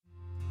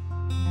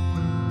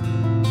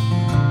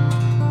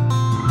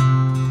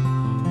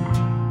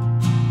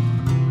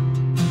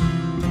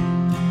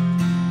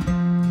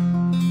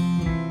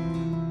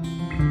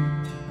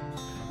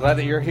Glad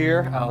that you're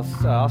here. I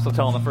was also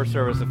telling the first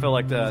service, I feel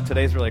like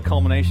today's really a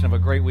culmination of a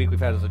great week we've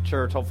had as a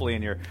church. Hopefully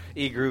in your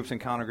E-groups,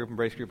 Encounter Group,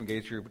 Embrace Group,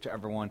 Engage Group,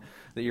 whichever one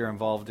that you're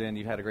involved in,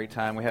 you've had a great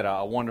time. We had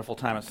a wonderful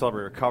time at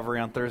Celebrate Recovery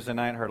on Thursday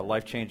night, heard a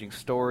life-changing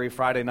story.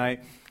 Friday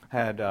night,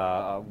 had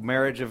a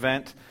marriage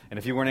event, and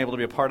if you weren't able to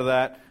be a part of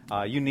that,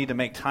 you need to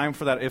make time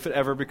for that if it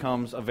ever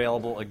becomes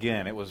available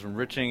again. It was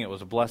enriching, it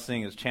was a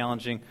blessing, it was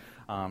challenging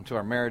to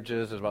our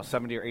marriages. There's about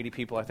 70 or 80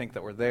 people, I think,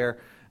 that were there.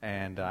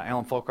 And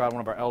Alan Folkrod,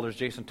 one of our elders,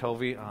 Jason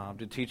Tovey,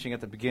 did teaching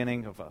at the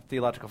beginning of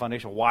Theological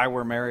Foundation, Why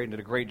We're Married, and did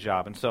a great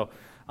job. And so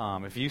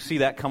if you see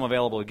that come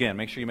available again,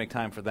 make sure you make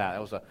time for that. That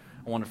was a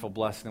wonderful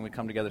blessing. And we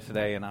come together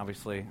today and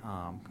obviously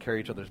carry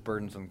each other's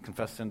burdens and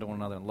confess sin to one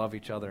another and love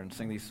each other and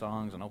sing these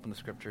songs and open the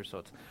Scriptures. So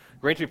it's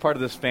great to be part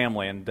of this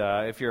family. And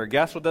if you're a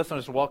guest with us, I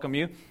just welcome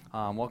you.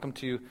 Welcome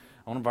to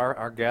one of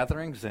our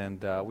gatherings,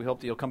 and we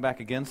hope that you'll come back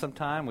again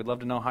sometime. We'd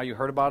love to know how you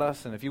heard about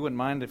us, and if you wouldn't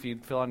mind, if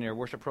you'd fill out in your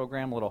worship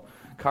program a little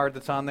card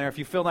that's on there. If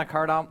you fill that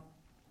card out,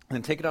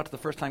 and take it out to the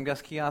first-time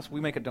guest kiosk.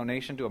 We make a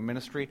donation to a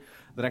ministry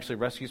that actually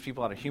rescues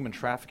people out of human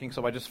trafficking.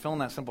 So by just filling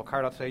that simple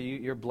card out today,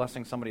 you're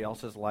blessing somebody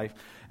else's life.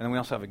 And then we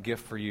also have a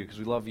gift for you because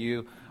we love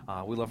you.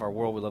 We love our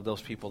world. We love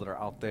those people that are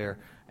out there.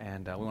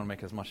 And we want to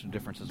make as much of a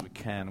difference as we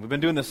can. We've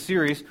been doing this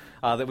series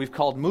that we've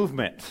called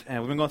Movement.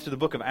 And we've been going through the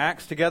book of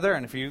Acts together.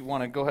 And if you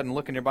want to go ahead and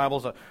look in your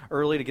Bibles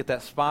early to get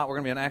that spot, we're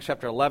going to be in Acts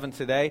chapter 11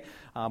 today.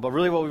 But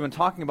really what we've been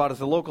talking about is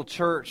the local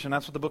church. And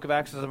that's what the book of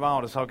Acts is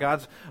about, is how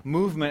God's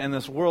movement in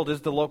this world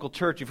is the local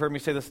church. You've heard me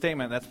say the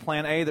statement. That's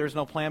plan A, there's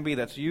no plan B.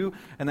 That's you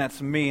and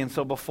that's me. And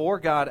so before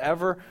God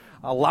ever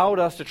allowed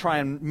us to try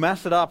and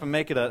mess it up and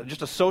make it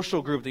just a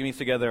social group that meets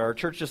together, or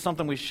church just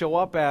something we show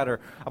up at,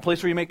 or a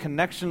place where you make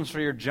connections for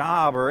your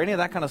job, or any of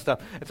that kind of stuff,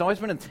 it's always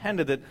been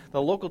intended that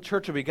the local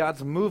church would be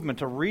God's movement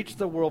to reach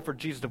the world for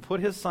Jesus, to put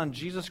His Son,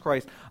 Jesus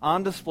Christ,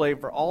 on display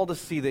for all to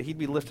see, that He'd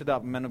be lifted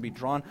up and men would be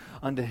drawn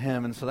unto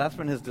Him. And so that's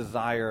been His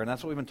desire, and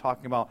that's what we've been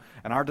talking about,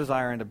 and our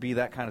desire to be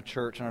that kind of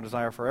church, and our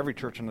desire for every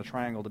church in the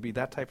Triangle to be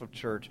that type of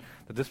church,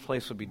 that this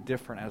place would be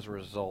different as a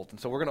result. And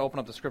so we're going to open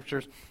up the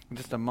Scriptures in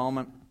just a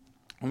moment.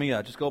 Let me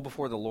just go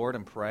before the Lord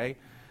and pray.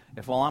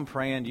 If while I'm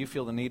praying you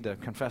feel the need to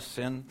confess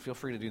sin, feel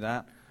free to do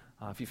that.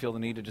 If you feel the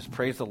need to just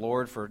praise the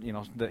Lord for,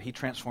 that He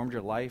transformed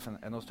your life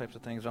and those types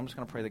of things, I'm just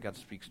going to pray that God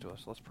speaks to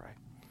us. Let's pray.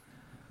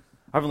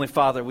 Heavenly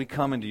Father, we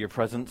come into your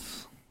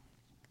presence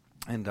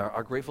and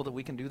are grateful that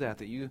we can do that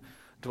you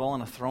dwell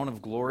on a throne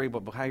of glory, but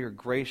by your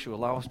grace you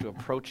allow us to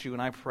approach you,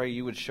 and I pray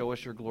you would show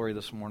us your glory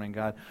this morning,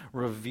 God.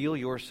 Reveal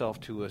yourself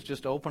to us.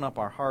 Just open up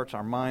our hearts,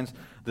 our minds,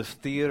 this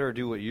theater,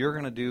 do what you're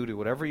going to do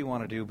whatever you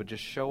want to do, but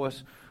just show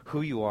us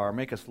who you are.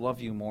 Make us love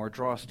you more.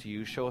 Draw us to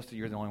you. Show us that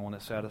you're the only one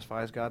that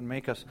satisfies, God.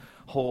 Make us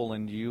whole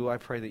in you. I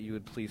pray that you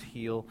would please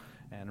heal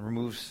and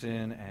remove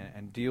sin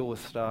and deal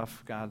with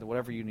stuff, God,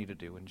 whatever you need to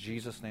do. In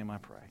Jesus' name I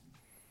pray.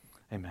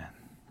 Amen.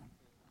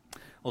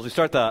 Well, as we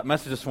start the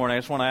message this morning, I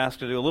just want to ask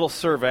you to do a little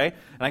survey,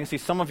 and I can see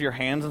some of your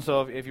hands, and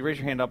so if you raise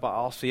your hand up,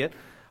 I'll see it.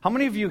 How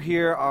many of you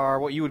here are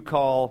what you would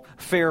call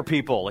fair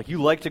people? Like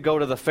you like to go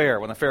to the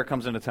fair when the fair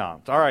comes into town?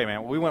 It's all right,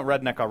 man. We went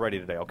redneck already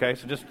today, okay?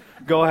 So just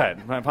go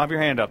ahead. Pop your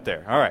hand up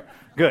there. All right,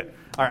 good.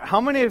 All right,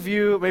 how many of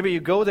you, maybe you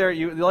go there,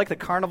 you like the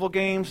carnival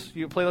games?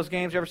 You play those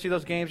games? You ever see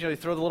those games? You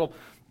throw the little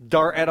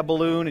dart at a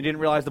balloon, and you didn't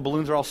realize the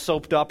balloons are all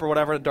soaped up or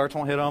whatever, the darts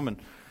won't hit them, and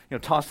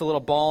toss the little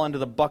ball into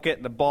the bucket,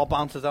 and the ball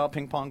bounces out,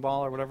 ping pong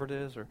ball or whatever it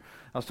is. Or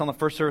I was telling the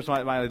first service,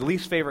 my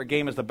least favorite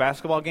game is the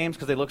basketball games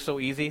because they look so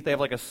easy. They have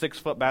like a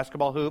 6-foot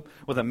basketball hoop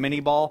with a mini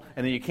ball,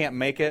 and then you can't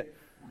make it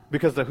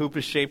because the hoop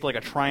is shaped like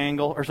a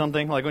triangle or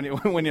something, like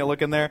when you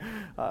look in there.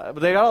 But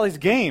they got all these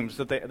games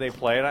that they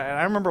play. And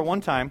I remember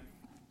one time,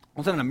 I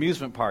was at an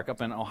amusement park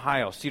up in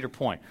Ohio, Cedar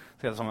Point.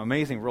 They had some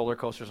amazing roller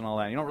coasters and all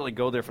that. You don't really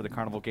go there for the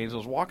carnival games. I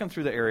was walking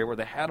through the area where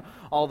they had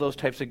all those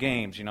types of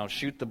games,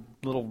 shoot the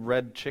little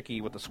red chickie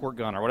with the squirt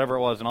gun or whatever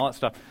it was and all that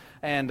stuff.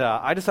 And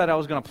I decided I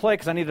was going to play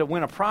because I needed to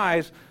win a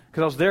prize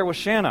because I was there with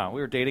Shanna. We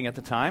were dating at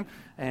the time.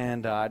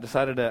 And I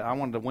decided I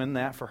wanted to win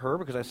that for her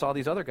because I saw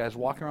these other guys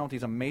walking around with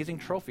these amazing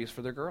trophies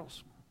for their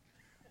girls.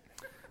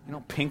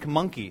 Pink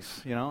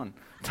monkeys, and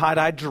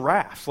tie-dyed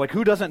giraffes. Like,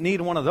 who doesn't need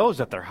one of those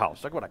at their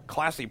house? Like, what a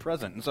classy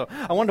present. And so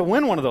I wanted to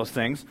win one of those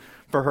things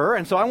for her.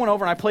 And so I went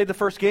over and I played the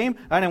first game.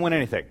 I didn't win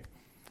anything.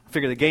 I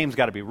figured the game's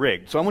got to be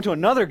rigged. So I went to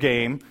another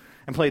game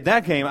and played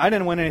that game. I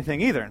didn't win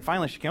anything either. And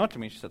finally she came up to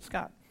me and she said,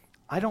 Scott,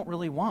 I don't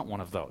really want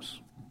one of those.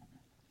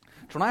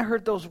 So when I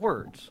heard those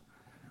words,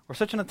 were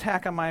such an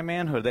attack on my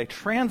manhood, they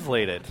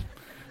translated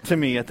to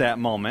me at that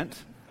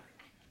moment,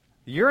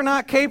 you're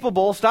not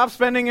capable, stop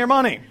spending your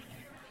money.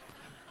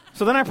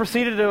 So then I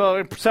proceeded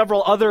to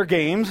several other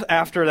games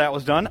after that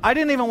was done. I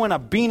didn't even win a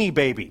Beanie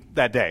Baby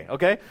that day,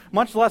 okay?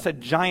 Much less a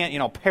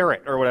giant,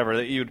 parrot or whatever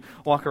that you'd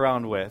walk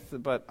around with.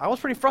 But I was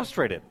pretty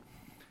frustrated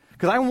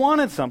because I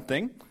wanted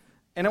something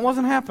and it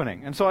wasn't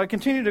happening. And so I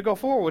continued to go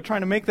forward with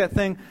trying to make that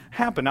thing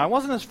happen. Now, I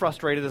wasn't as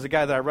frustrated as the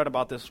guy that I read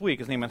about this week.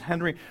 His name is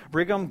Henry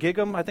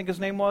Gigum, I think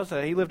his name was.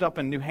 He lived up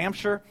in New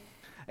Hampshire,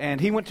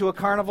 and he went to a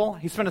carnival.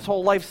 He spent his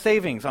whole life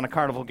savings on a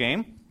carnival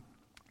game.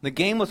 The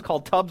game was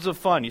called Tubs of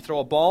Fun. You throw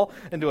a ball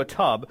into a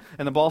tub,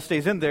 and the ball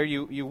stays in there,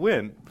 you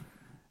win.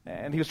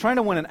 And he was trying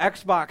to win an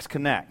Xbox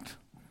Connect.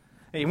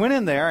 And he went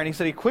in there, and he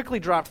said he quickly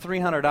dropped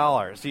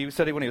 $300. He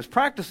said when he was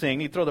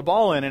practicing, he'd throw the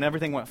ball in, and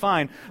everything went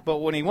fine. But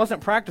when he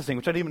wasn't practicing,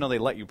 which I didn't even know they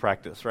let you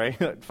practice, right?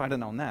 If I'd have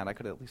known that, I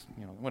could at least,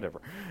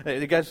 whatever.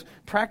 The guy's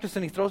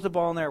practicing, he throws the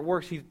ball in there, it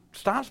works. He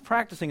stops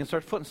practicing and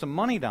starts putting some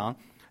money down.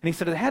 And he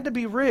said it had to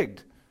be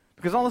rigged,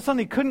 because all of a sudden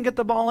he couldn't get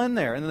the ball in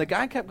there. And then the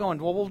guy kept going,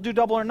 well, we'll do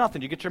double or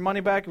nothing. You get your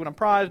money back, you win a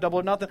prize, double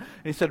or nothing. And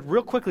he said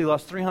real quickly he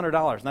lost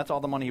 $300, and that's all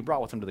the money he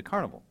brought with him to the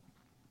carnival.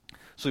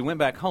 So he went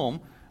back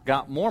home,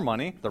 got more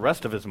money, the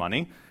rest of his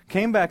money,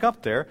 came back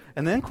up there,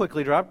 and then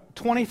quickly dropped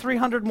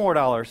 $2,300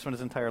 more from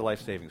his entire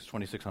life savings,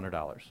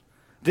 $2,600.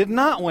 Did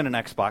not win an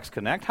Xbox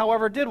Connect,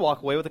 however, did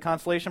walk away with a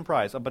consolation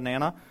prize, a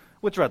banana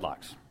with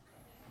dreadlocks.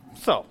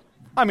 So,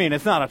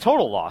 it's not a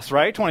total loss,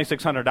 right?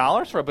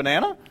 $2,600 for a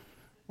banana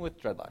with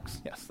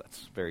dreadlocks. Yes,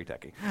 that's very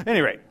techy. At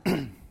any rate,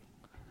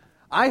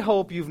 I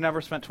hope you've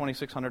never spent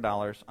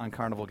 $2,600 on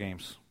carnival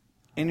games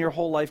in your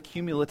whole life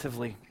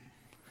cumulatively.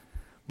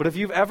 But if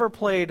you've ever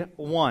played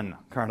one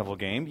carnival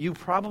game, you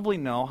probably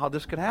know how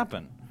this could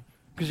happen.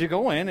 Because you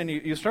go in and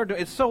you start doing,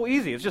 it's so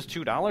easy. It's just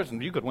 $2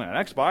 and you could win an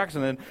Xbox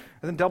and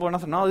then double or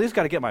nothing. No, I just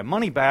got to get my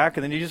money back.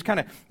 And then you just kind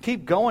of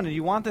keep going and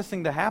you want this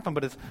thing to happen,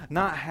 but it's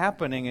not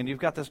happening. And you've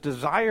got this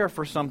desire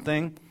for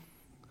something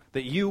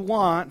that you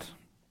want,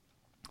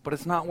 but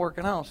it's not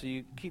working out. So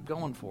you keep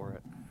going for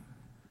it.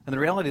 And the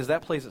reality is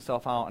that plays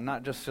itself out in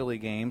not just silly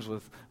games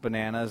with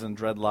bananas and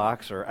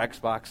dreadlocks or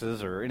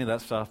Xboxes or any of that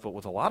stuff, but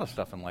with a lot of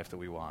stuff in life that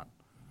we want.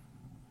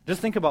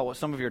 Just think about what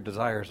some of your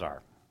desires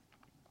are.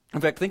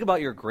 In fact, think about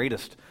your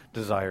greatest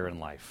desire in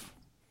life.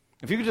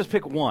 If you could just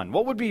pick one,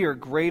 what would be your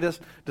greatest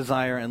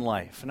desire in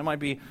life? And it might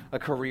be a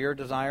career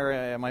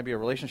desire, it might be a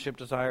relationship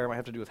desire, it might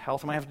have to do with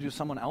health, it might have to do with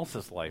someone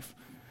else's life.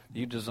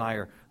 You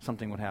desire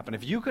something would happen.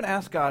 If you could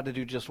ask God to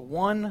do just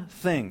one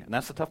thing, and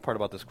that's the tough part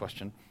about this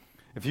question,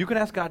 if you could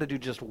ask God to do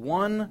just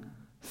one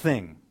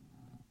thing,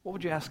 what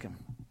would you ask him?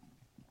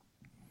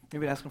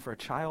 Maybe you'd ask him for a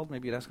child.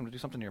 Maybe you'd ask him to do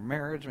something in your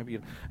marriage. Maybe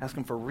you'd ask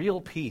him for real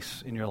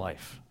peace in your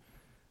life.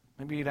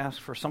 Maybe you'd ask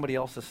for somebody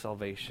else's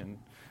salvation.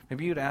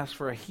 Maybe you'd ask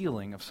for a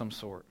healing of some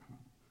sort.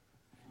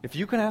 If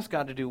you could ask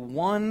God to do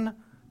one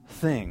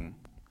thing,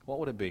 what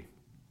would it be?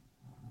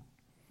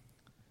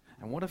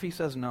 And what if he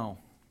says no?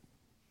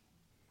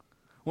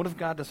 What if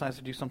God decides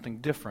to do something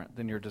different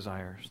than your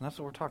desires? And that's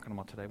what we're talking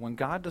about today. When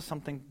God does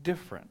something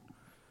different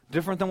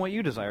than what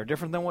you desire,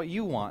 different than what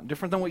you want,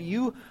 different than what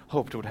you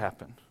hoped would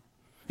happen.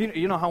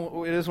 You know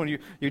how it is when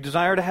you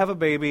desire to have a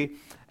baby,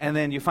 and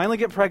then you finally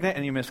get pregnant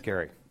and you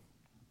miscarry.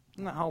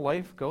 Isn't that how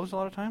life goes a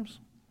lot of times?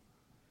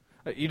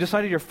 You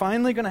decided you're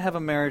finally going to have a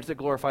marriage that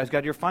glorifies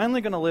God. You're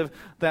finally going to live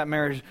that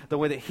marriage the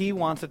way that he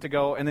wants it to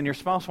go, and then your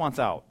spouse wants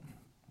out.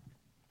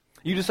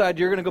 You decide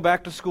you're going to go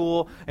back to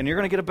school, and you're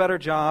going to get a better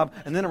job,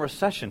 and then a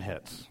recession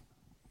hits.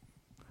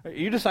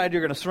 You decide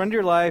you're going to surrender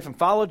your life and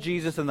follow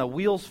Jesus, and the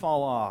wheels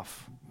fall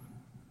off.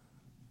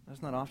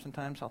 Isn't that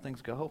oftentimes how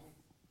things go?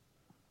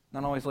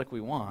 Not always like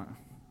we want.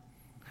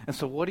 And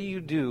so what do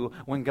you do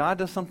when God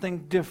does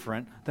something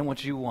different than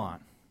what you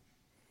want?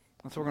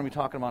 That's what we're going to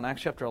be talking about in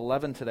Acts chapter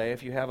 11 today.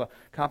 If you have a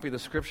copy of the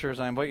Scriptures,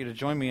 I invite you to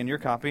join me in your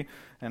copy.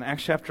 In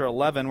Acts chapter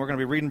 11, we're going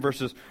to be reading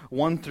verses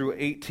 1 through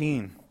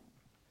 18.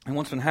 And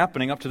what's been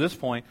happening up to this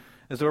point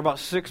is that we're about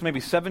 6, maybe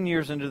 7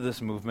 years into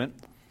this movement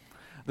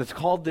that's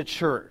called the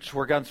church,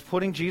 where God's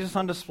putting Jesus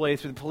on display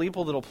through the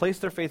people that will place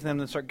their faith in him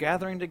and start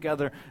gathering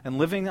together and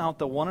living out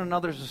the one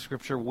another's of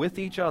Scripture with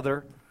each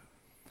other.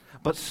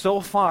 But so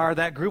far,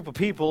 that group of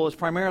people is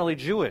primarily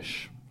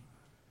Jewish.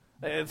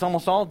 It's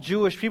almost all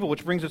Jewish people,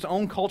 which brings its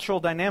own cultural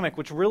dynamic,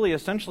 which really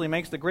essentially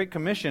makes the Great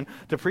Commission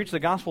to preach the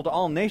gospel to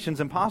all nations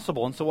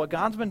impossible. And so what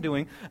God's been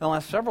doing in the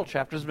last several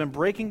chapters has been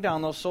breaking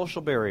down those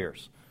social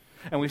barriers.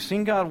 And we've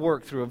seen God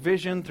work through a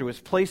vision, through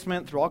his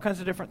placement, through all kinds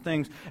of different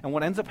things. And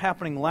what ends up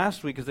happening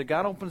last week is that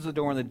God opens the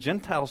door and the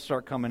Gentiles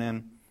start coming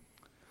in.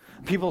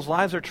 People's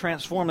lives are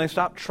transformed. They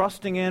stop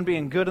trusting in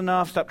being good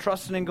enough, stop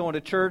trusting in going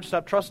to church,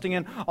 stop trusting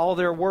in all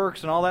their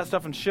works and all that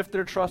stuff, and shift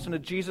their trust into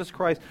Jesus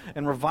Christ.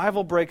 And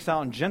revival breaks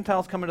out, and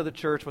Gentiles come into the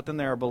church, but then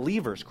there are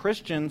believers,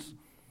 Christians,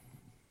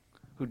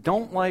 who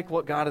don't like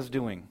what God is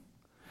doing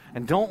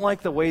and don't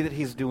like the way that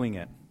he's doing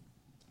it.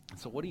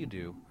 So what do you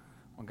do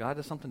when God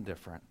does something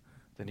different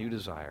than you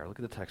desire? Look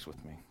at the text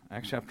with me.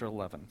 Acts chapter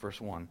 11,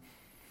 verse 1.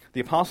 The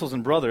apostles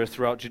and brothers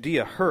throughout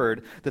Judea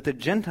heard that the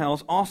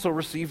Gentiles also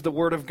received the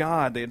word of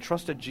God. They had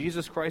trusted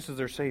Jesus Christ as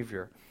their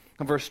Savior.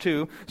 In verse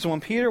 2, so when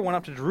Peter went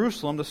up to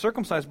Jerusalem, the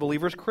circumcised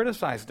believers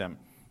criticized him.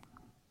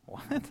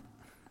 What?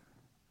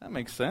 That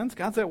makes sense.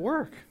 God's at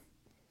work.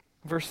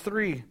 Verse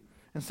 3,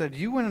 and said,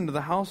 you went into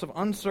the house of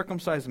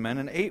uncircumcised men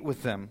and ate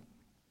with them.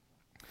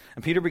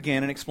 And Peter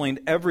began and explained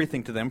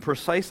everything to them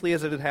precisely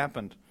as it had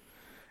happened.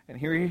 And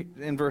here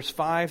in verse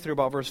 5 through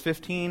about verse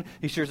 15,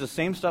 he shares the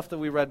same stuff that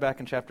we read back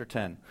in chapter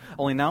 10.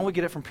 Only now we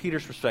get it from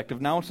Peter's perspective.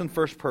 Now it's in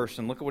first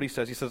person. Look at what he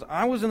says. He says,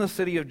 I was in the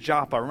city of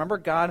Joppa. Remember,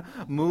 God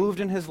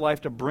moved in his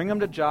life to bring him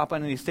to Joppa,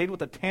 and he stayed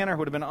with a tanner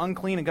who had been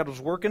unclean, and God was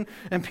working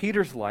in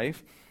Peter's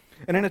life.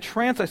 And in a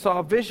trance, I saw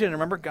a vision.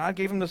 Remember, God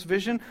gave him this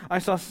vision? I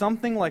saw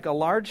something like a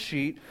large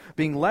sheet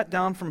being let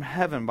down from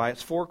heaven by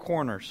its four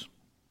corners.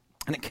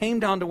 And it came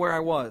down to where I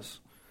was.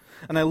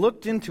 And I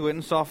looked into it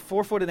and saw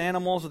four-footed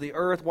animals of the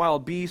earth,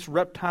 wild beasts,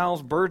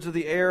 reptiles, birds of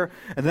the air.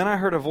 And then I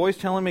heard a voice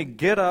telling me,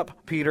 get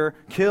up, Peter,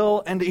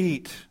 kill and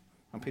eat.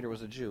 Now, Peter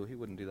was a Jew. He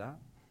wouldn't do that.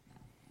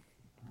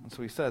 And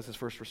so he says his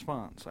first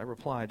response. I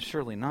replied,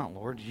 surely not,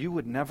 Lord. You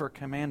would never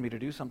command me to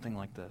do something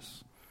like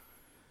this.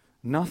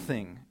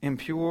 Nothing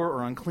impure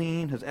or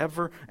unclean has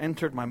ever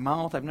entered my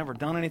mouth. I've never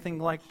done anything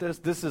like this.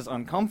 This is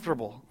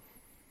uncomfortable.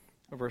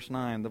 Verse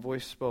 9, the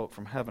voice spoke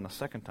from heaven a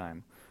second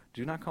time.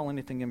 Do not call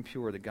anything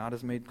impure that God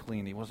has made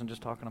clean. He wasn't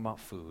just talking about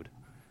food.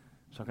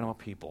 He was talking about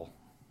people.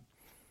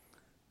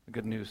 The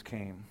good news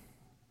came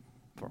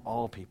for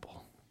all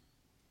people,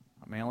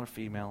 male or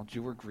female,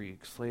 Jew or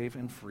Greek, slave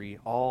and free,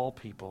 all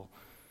people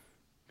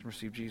can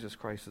receive Jesus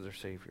Christ as their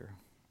Savior.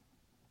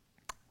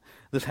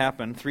 This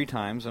happened 3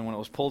 times, and when it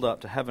was pulled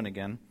up to heaven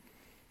again,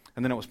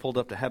 and then it was pulled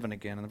up to heaven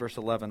again. In verse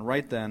 11,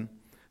 right then,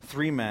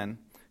 3 men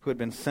who had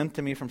been sent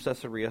to me from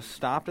Caesarea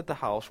stopped at the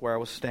house where I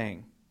was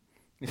staying.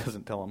 He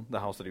doesn't tell him the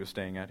house that he was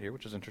staying at here,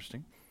 which is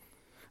interesting.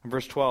 In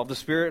verse 12, the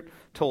Spirit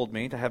told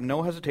me to have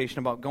no hesitation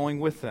about going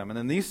with them. And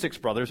then these 6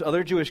 brothers,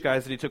 other Jewish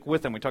guys that he took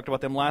with him, we talked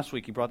about them last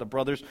week. He brought the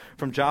brothers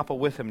from Joppa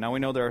with him. Now we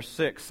know there are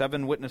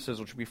 7 witnesses,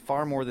 which would be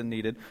far more than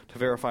needed to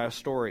verify a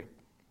story.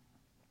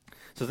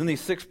 So then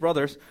these 6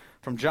 brothers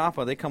from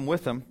Joppa, they come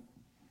with him,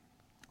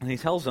 and he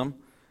tells them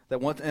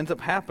that what ends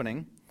up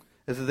happening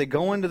is that they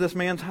go into this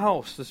man's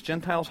house, this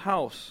Gentile's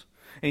house.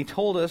 And he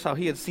told us how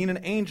he had seen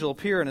an angel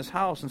appear in his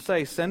house and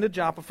say, send to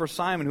Joppa for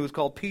Simon, who is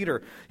called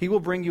Peter. He will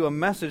bring you a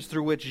message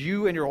through which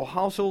you and your whole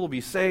household will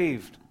be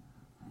saved.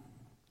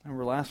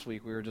 Remember last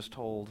week we were just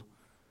told,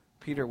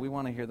 Peter, we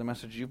want to hear the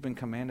message you've been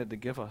commanded to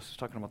give us. He's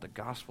talking about the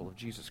gospel of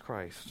Jesus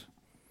Christ.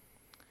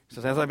 He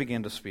says, as I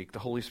began to speak, the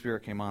Holy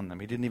Spirit came on them.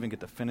 He didn't even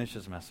get to finish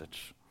his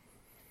message.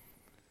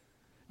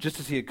 Just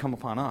as he had come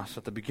upon us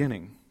at the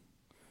beginning.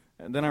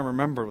 And then I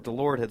remembered what the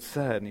Lord had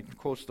said, and he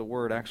quotes the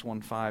word, Acts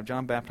 1:5,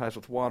 John baptized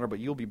with water, but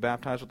you'll be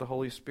baptized with the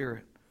Holy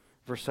Spirit.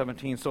 Verse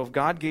 17, so if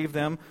God gave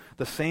them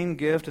the same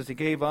gift as he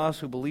gave us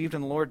who believed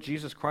in the Lord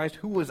Jesus Christ,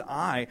 who was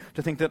I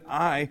to think that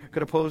I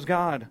could oppose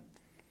God?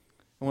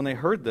 And when they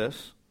heard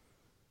this,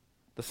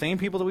 the same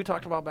people that we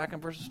talked about back in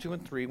verses 2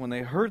 and 3, when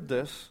they heard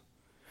this,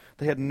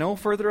 they had no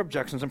further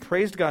objections and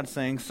praised God,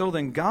 saying, so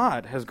then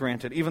God has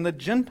granted even the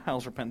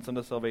Gentiles repentance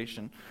unto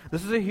salvation.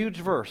 This is a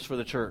huge verse for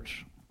the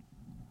church.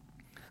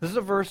 This is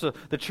a verse of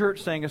the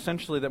church saying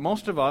essentially that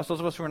most of us,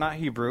 those of us who are not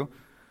Hebrew,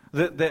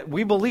 that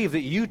we believe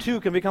that you too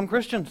can become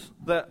Christians,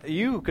 that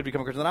you could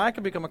become a Christian, that I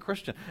could become a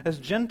Christian as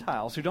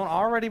Gentiles who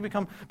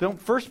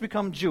don't first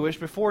become Jewish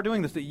before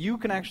doing this, that you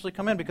can actually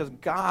come in because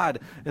God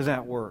is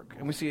at work.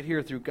 And we see it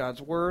here through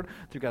God's word,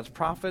 through God's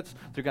prophets,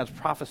 through God's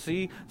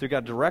prophecy, through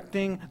God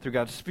directing, through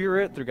God's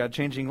Spirit, through God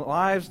changing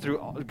lives,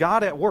 through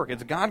God at work.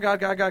 It's God, God,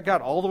 God, God,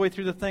 God, all the way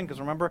through the thing, because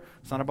remember,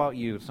 it's not about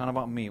you, it's not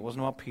about me, it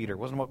wasn't about Peter, it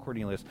wasn't about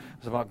Cornelius,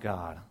 it's about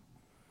God.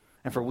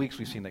 And for weeks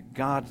we've seen that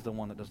God's the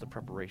one that does the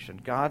preparation.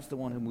 God's the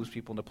one who moves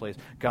people into place.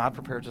 God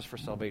prepares us for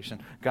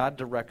salvation. God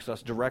directs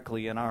us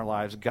directly in our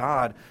lives.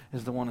 God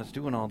is the one that's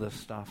doing all this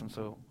stuff. And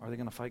so are they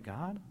going to fight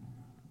God?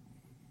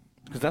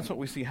 Because that's what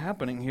we see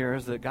happening here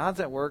is that God's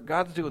at work,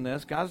 God's doing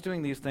this, God's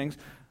doing these things.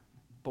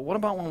 But what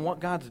about when what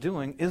God's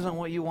doing isn't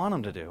what you want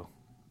him to do?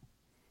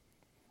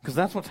 Because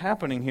that's what's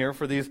happening here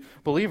for these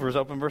believers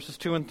up in verses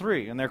 2 and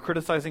 3. And they're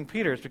criticizing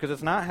Peter because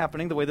it's not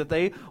happening the way that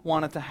they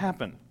want it to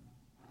happen.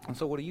 And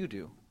so what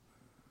do?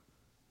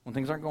 When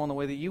things aren't going the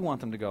way that you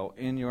want them to go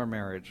in your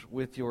marriage,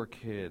 with your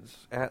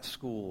kids, at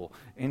school,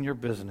 in your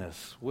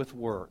business, with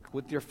work,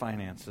 with your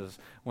finances,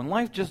 when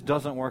life just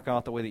doesn't work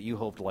out the way that you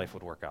hoped life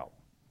would work out,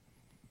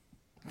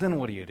 then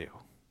what do?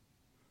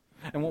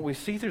 And what we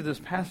see through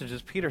this passage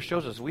is Peter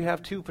shows us we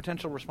have 2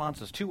 potential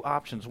responses, 2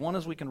 options. One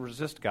is we can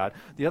resist God.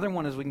 The other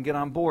one is we can get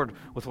on board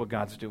with what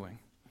God's doing.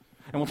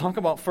 And we'll talk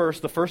about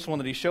the first one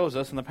that he shows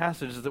us in the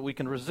passage is that we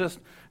can resist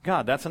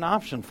God. That's an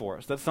option for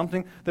us. That's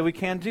something that we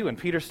can do. And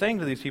Peter's saying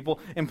to these people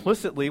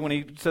implicitly when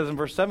he says in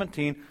verse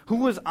 17, who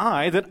was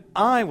I that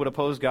I would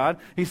oppose God?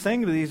 He's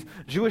saying to these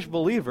Jewish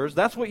believers,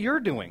 that's what you're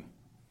doing.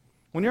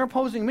 When you're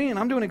opposing me and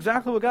I'm doing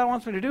exactly what God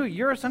wants me to do,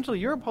 you're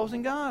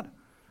opposing God.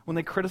 When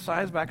they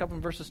criticize back up in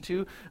verses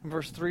 2 and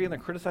verse 3, and they're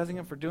criticizing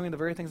him for doing the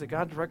very things that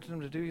God directed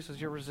him to do, he says,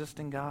 you're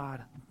resisting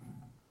God.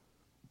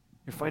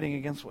 You're fighting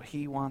against what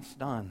he wants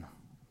done.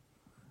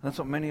 And that's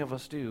what many of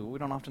us do. We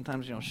don't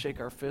oftentimes, shake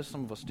our fists.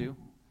 Some of us do.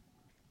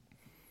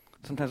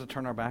 Sometimes we'll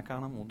turn our back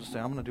on him. We'll just say,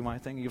 I'm going to do my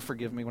thing. You'll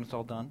forgive me when it's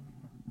all done.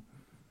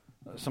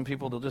 Some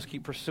people, they'll just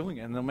keep pursuing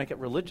it, and they'll make it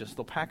religious.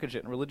 They'll package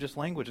it in religious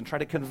language and try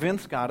to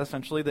convince God,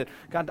 essentially, that,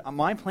 God,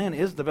 my plan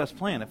is the best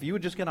plan. If you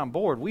would just get on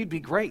board, we'd be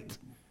great.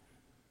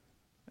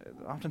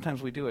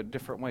 Oftentimes we do it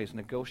different ways.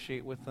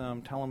 Negotiate with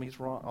them, tell him he's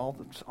wrong,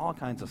 all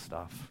kinds of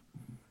stuff.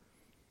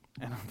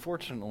 And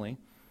unfortunately,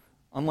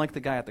 unlike the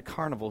guy at the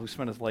carnival who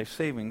spent his life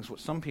savings, what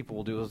some people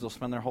will do is they'll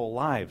spend their whole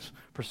lives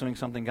pursuing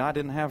something God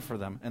didn't have for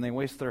them, and they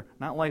waste their,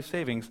 not life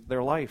savings,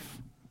 their life.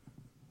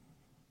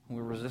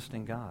 We're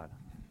resisting God.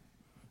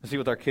 I see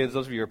with our kids,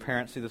 those of you who are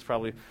parents see this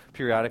probably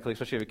periodically,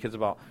 especially if you have kids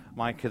about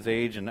my kids'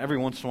 age, and every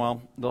once in a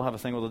while they'll have a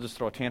thing where they'll just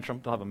throw a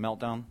tantrum, they'll have a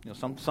meltdown.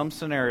 Some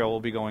scenario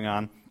will be going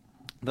on.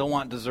 They'll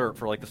want dessert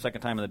for like the second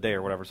time of the day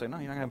or whatever. Say, no,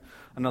 you're not going to have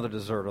another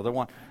dessert. Or they'll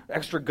want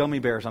extra gummy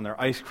bears on their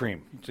ice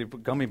cream. So you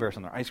put gummy bears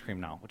on their ice cream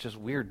now, which is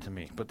weird to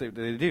me, but they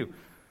do.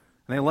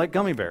 And they like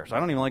gummy bears. I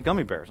don't even like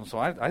gummy bears. And so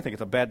I think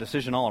it's a bad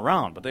decision all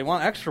around. But they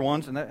want extra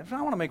ones. And if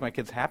I want to make my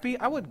kids happy,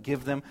 I would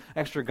give them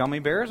extra gummy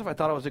bears if I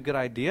thought it was a good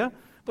idea.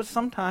 But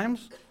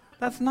sometimes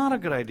that's not a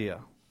good idea.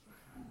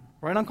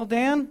 Right, Uncle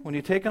Dan? When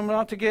you take them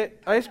out to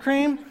get ice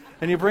cream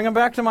and you bring them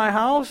back to my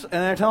house and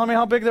they're telling me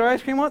how big their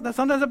ice cream was, that's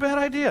sometimes a bad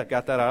idea.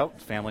 Got that out?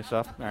 It's family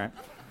stuff. All right.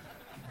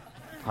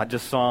 I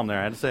just saw him there.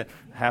 I had to say it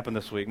happened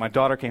this week. My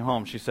daughter came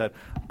home. She said,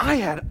 I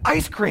had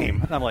ice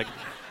cream. And I'm like,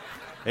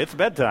 it's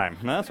bedtime.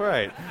 That's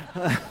right.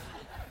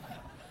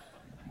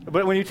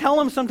 But when you tell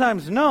them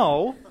sometimes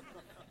no,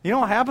 you know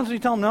what happens when you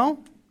tell them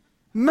no?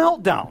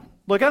 Meltdown.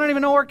 Like, I don't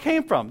even know where it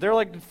came from. They're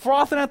like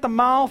frothing at the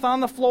mouth, on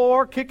the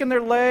floor, kicking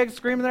their legs,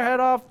 screaming their head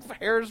off,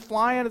 hair's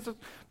flying. It's just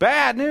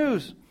bad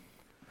news.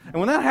 And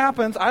when that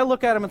happens, I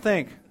look at them and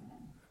think,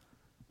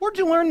 where'd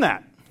you learn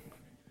that?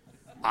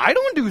 I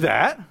don't do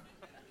that.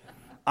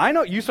 I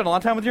know you spent a lot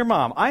of time with your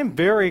mom. I'm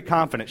very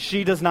confident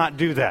she does not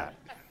do that.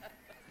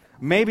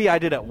 Maybe I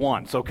did it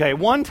once, okay?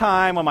 One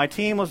time when my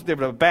team was, they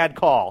had a bad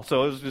call,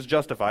 so it was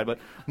justified. But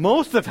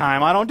most of the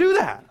time, I don't do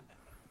that.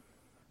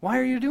 Why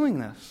are you doing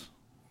this?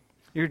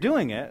 You're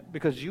doing it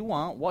because you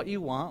want what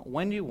you want,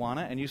 when you want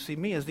it, and you see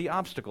me as the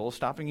obstacle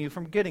stopping you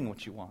from getting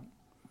what you want.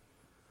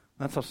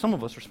 That's how some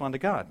of us respond to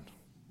God.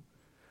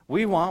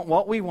 We want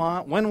what we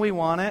want, when we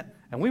want it,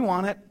 and we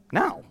want it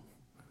now.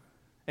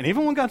 And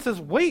even when God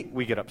says, wait,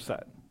 we get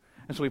upset.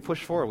 And so we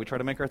push forward. We try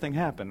to make our thing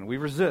happen. And we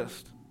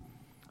resist.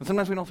 And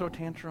sometimes we don't throw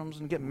tantrums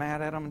and get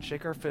mad at them and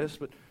shake our fists.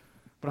 But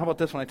how about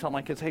this when I tell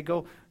my kids, hey,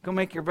 go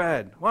make your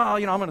bed. Well,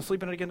 I'm going to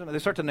sleep in it again. They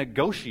start to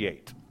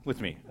negotiate with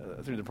me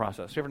through the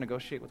process. Do you ever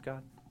negotiate with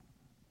God?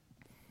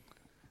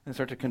 And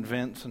start to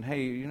convince, and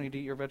hey, you need to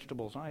eat your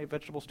vegetables. I ate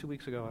vegetables 2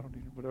 weeks ago. I don't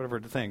need whatever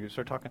the thing. You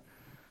start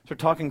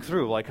talking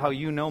through, like how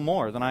you know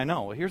more than I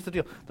know. Well, here's the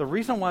deal. The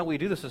reason why we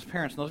do this as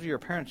parents, and those of you who are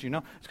parents,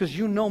 it's because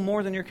you know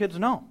more than your kids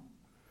know.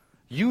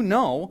 You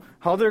know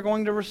how they're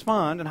going to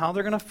respond and how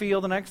they're going to feel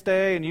the next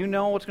day, and you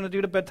know what's going to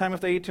do to bedtime if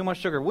they eat too much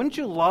sugar. Wouldn't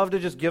you love to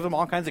just give them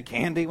all kinds of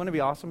candy? Wouldn't it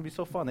be awesome? It'd be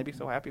so fun. They'd be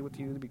so happy with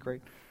you. It'd be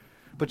great.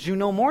 But you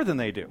know more than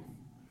they do.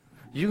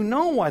 You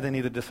know why they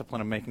need the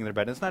discipline of making their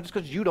bed. It's not just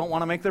because you don't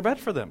want to make their bed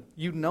for them.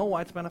 You know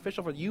why it's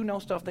beneficial for them. You know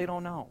stuff they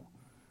don't know.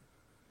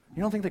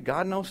 You don't think that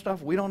God knows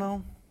stuff we don't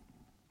know?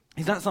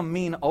 He's not some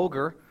mean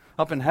ogre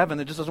up in heaven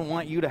that just doesn't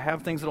want you to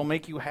have things that will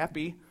make you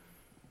happy.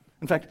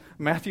 In fact,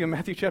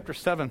 Matthew chapter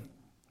 7,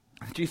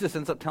 Jesus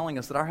ends up telling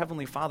us that our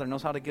Heavenly Father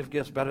knows how to give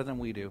gifts better than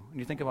we do. And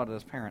you think about it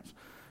as parents,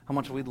 how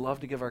much we'd love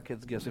to give our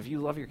kids gifts. If you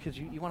love your kids,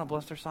 you want to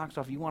bless their socks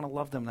off. You want to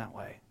love them that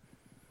way.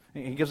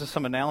 He gives us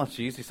some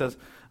analogies. He says,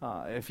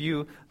 if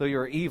you, though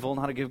you're evil,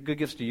 know how to give good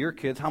gifts to your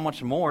kids, how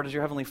much more does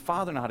your Heavenly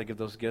Father know how to give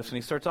those gifts? And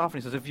he starts off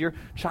and he says, if your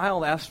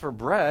child asks for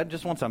bread,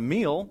 just wants a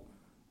meal,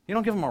 you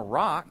don't give him a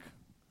rock.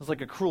 It's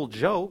like a cruel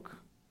joke.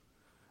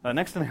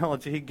 Next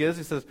analogy he gives,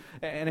 he says,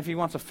 and if he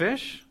wants a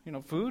fish,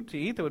 food to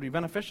eat that would be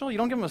beneficial, you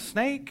don't give him a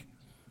snake.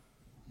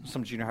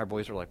 Some junior high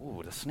boys are like,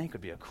 ooh, the snake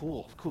would be a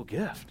cool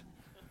gift.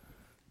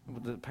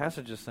 But the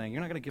passage is saying, you're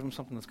not going to give him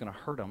something that's going to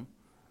hurt him.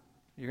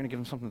 You're going to give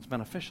him something that's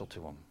beneficial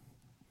to him.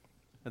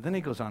 And then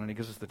he goes on and he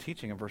gives us the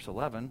teaching in verse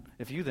 11.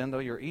 If you then, though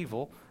you're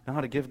evil, know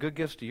how to give good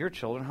gifts to your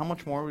children, how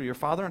much more will your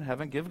Father in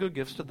heaven give good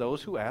gifts to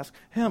those who ask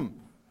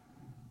him?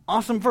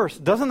 Awesome verse.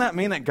 Doesn't that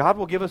mean that God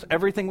will give us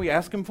everything we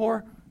ask him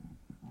for?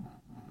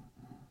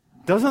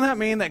 Doesn't that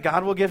mean that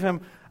God will give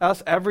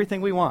us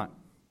everything we want?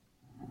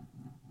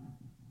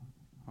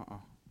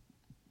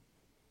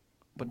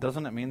 But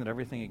doesn't it mean that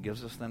everything he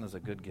gives us then is a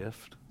good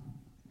gift?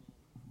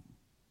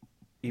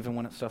 Even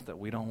when it's stuff that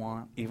we don't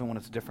want, even when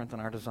it's different than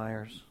our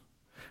desires.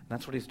 And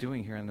that's what he's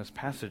doing here in this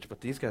passage. But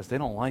these guys, they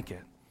don't like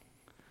it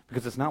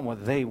because it's not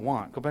what they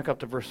want. Go back up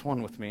to verse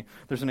 1 with me.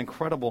 There's an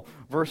incredible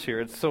verse here.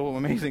 It's so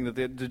amazing that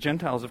the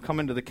Gentiles have come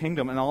into the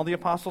kingdom, and all the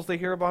apostles, they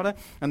hear about it,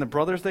 and the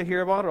brothers, they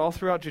hear about it all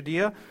throughout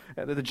Judea.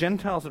 The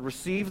Gentiles had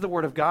received the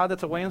word of God.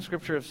 That's a way in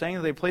Scripture of saying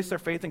that they placed their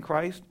faith in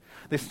Christ.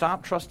 They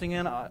stopped trusting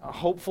in a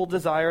hopeful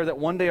desire that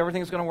one day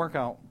everything's going to work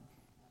out.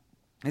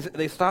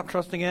 They stopped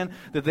trusting in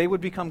that they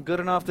would become good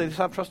enough. They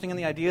stopped trusting in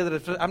the idea that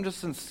if I'm just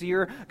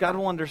sincere, God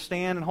will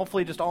understand, and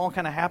hopefully it just all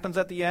kind of happens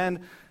at the end.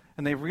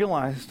 And they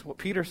realized what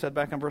Peter said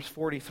back in verse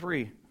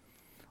 43.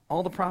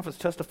 All the prophets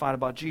testified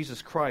about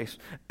Jesus Christ.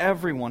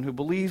 Everyone who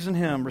believes in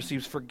him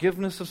receives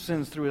forgiveness of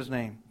sins through his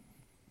name.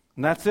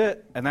 And that's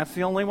it. And that's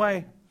the only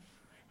way.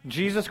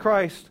 Jesus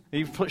Christ.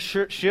 You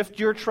shift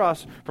your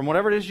trust from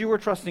whatever it is you were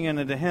trusting in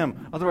into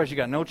Him. Otherwise, you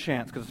got no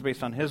chance because it's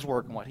based on His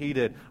work and what He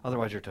did.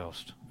 Otherwise, you're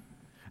toast.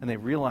 And they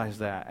realized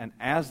that. And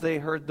as they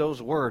heard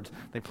those words,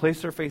 they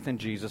placed their faith in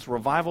Jesus.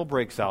 Revival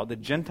breaks out. The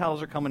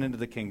Gentiles are coming into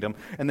the kingdom.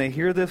 And they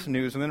hear this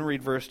news. And then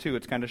read verse 2.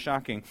 It's kind of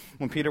shocking.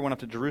 When Peter went up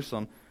to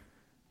Jerusalem,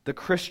 the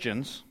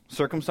Christians,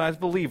 circumcised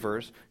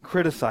believers,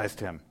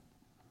 criticized him.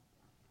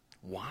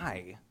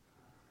 Why?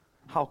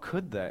 How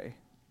could they?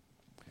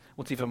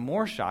 What's even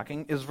more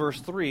shocking is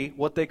verse 3,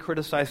 what they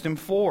criticized him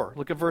for.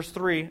 Look at verse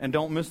 3, and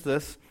don't miss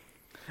this.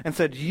 And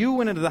said, you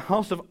went into the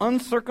house of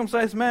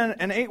uncircumcised men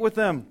and ate with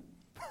them.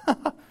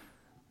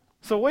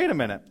 So wait a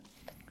minute.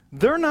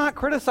 They're not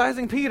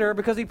criticizing Peter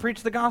because he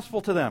preached the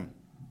gospel to them.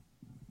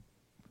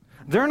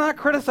 They're not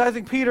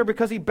criticizing Peter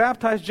because he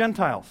baptized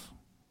Gentiles.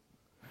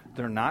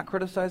 They're not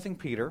criticizing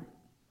Peter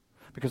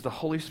because the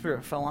Holy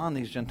Spirit fell on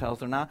these Gentiles.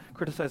 They're not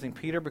criticizing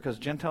Peter because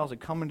Gentiles had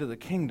come into the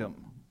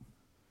kingdom.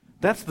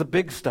 That's the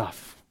big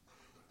stuff.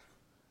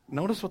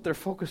 Notice what they're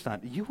focused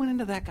on. You went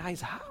into that guy's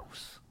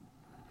house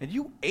and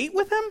you ate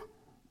with him?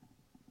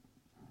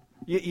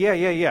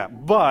 Yeah.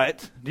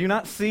 But do you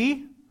not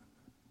see?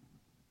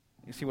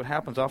 You see what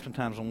happens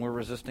oftentimes when we're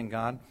resisting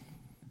God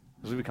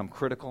is we become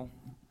critical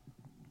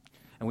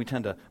and we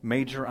tend to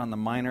major on the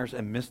minors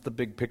and miss the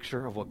big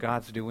picture of what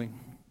God's doing.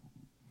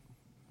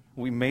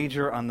 We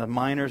major on the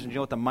minors, and you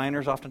know what the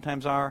minors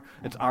oftentimes are?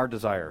 It's our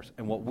desires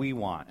and what we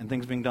want and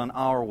things being done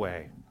our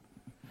way.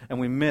 And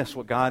we miss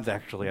what God's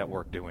actually at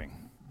work doing.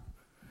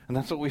 And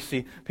that's what we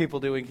see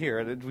people doing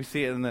here. We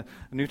see it in the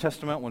New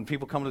Testament when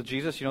people come to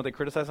Jesus, you know what they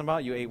criticize them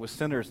about? You ate with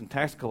sinners and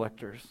tax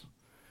collectors.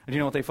 And you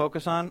know what they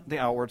focus on? The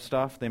outward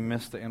stuff. They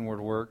miss the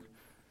inward work.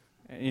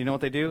 And you know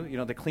what they do? You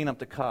know, they clean up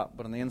the cup,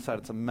 but on the inside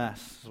it's a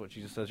mess, is what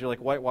Jesus says. You're like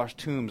whitewashed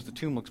tombs. The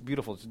tomb looks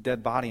beautiful. It's a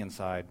dead body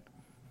inside.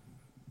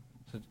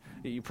 So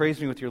you praise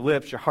me with your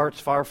lips, your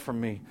heart's far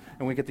from me.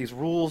 And we get these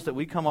rules that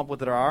we come up with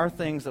that are our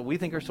things that we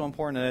think are so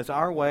important, and it's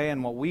our way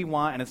and what we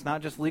want, and it's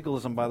not just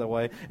legalism, by the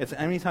way. It's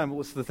anytime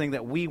it's the thing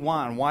that we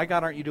want, and why,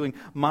 God, aren't you doing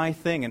my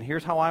thing, and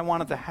here's how I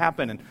want it to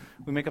happen. And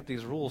we make up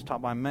these rules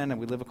taught by men,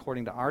 and we live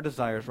according to our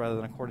desires rather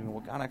than according to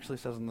what God actually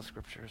says in the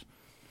Scriptures.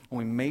 And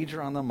we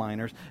major on the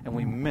minors, and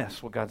we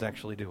miss what God's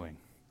actually doing.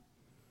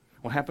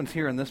 What happens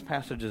here in this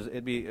passage is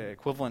it'd be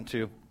equivalent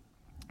to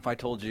if I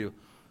told you,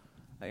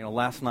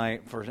 last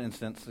night, for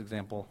instance,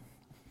 example,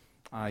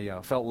 I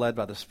felt led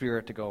by the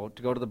Spirit to go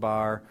to the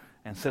bar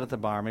and sit at the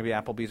bar, maybe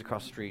Applebee's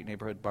across the street,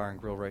 neighborhood bar and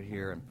grill right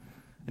here, and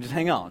just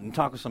hang out and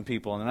talk with some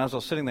people. And then as I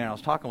was sitting there and I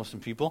was talking with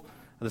some people,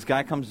 this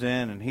guy comes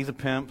in, and he's a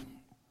pimp.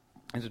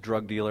 He's a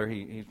drug dealer.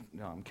 He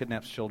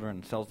kidnaps children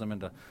and sells them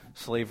into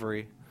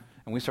slavery.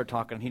 And we start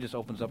talking, and he just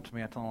opens up to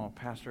me. I tell him, I'm a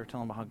pastor,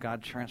 tell him about how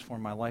God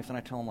transformed my life. Then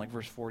I tell him, like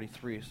verse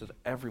 43, it says,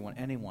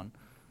 anyone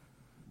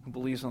who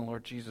believes in the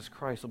Lord Jesus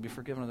Christ will be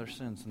forgiven of their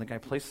sins. And the guy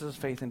places his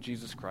faith in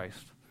Jesus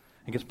Christ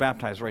and gets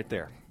baptized right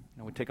there.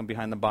 We take him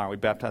behind the bar. We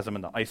baptize him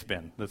in the ice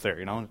bin that's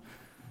there,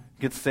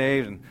 Gets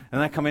saved. And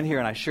then I come in here,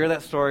 and I share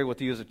that story with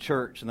you as a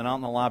church. And then out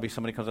in the lobby,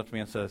 somebody comes up to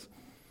me and says,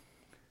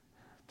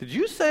 did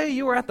you say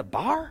you were at the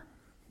bar?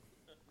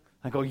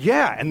 I go,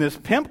 yeah. And this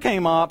pimp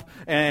came up,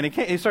 and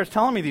he starts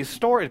telling me these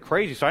stories.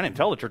 Crazy. So I didn't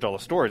tell the church all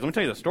the stories. Let me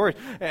tell you the stories.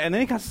 And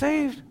then he got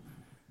saved.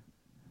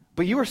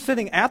 But you were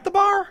sitting at the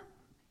bar?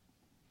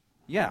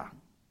 Yeah.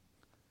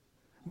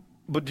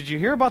 But did you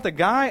hear about the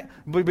guy?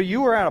 But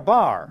you were at a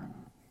bar.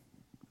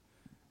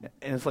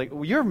 And it's like,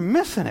 well, you're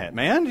missing it,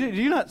 man. Do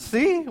you not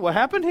see what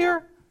happened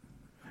here?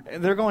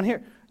 And they're going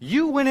here.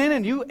 You went in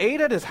and you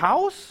ate at his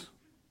house?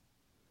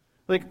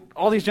 Like,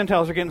 all these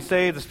Gentiles are getting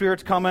saved. The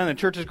Spirit's coming. The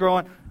church is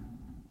growing.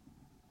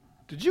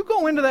 Did you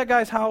go into that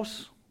guy's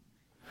house?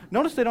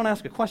 Notice they don't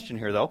ask a question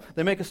here, though.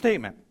 They make a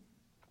statement.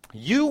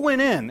 You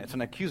went in. It's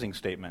an accusing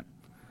statement.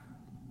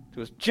 To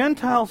his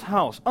Gentile's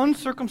house,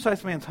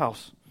 uncircumcised man's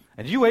house,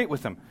 and you ate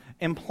with him.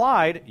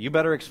 Implied, you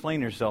better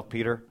explain yourself,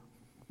 Peter.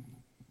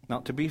 Now,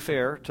 to be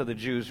fair to the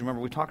Jews,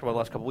 remember we talked about the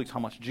last couple of weeks how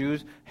much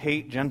Jews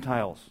hate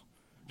Gentiles.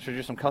 Showed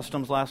you some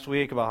customs last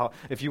week about how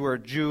if you were a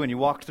Jew and you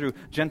walked through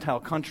Gentile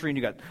country and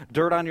you got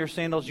dirt on your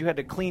sandals, you had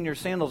to clean your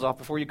sandals off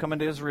before you come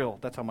into Israel.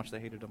 That's how much they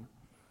hated them.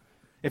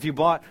 If you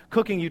bought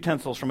cooking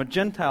utensils from a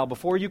Gentile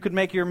before you could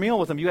make your meal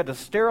with them, you had to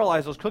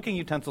sterilize those cooking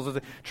utensils as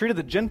they treated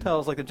the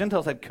Gentiles like the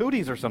Gentiles had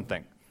cooties or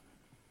something.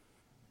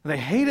 They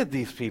hated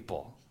these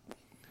people.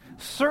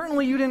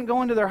 Certainly you didn't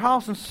go into their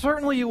house, and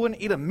certainly you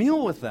wouldn't eat a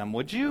meal with them,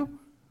 would you?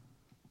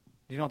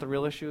 Do you know what the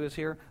real issue is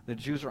here? The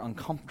Jews are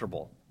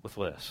uncomfortable with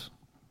this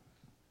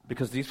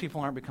because these people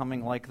aren't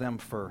becoming like them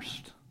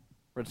first.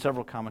 I read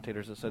several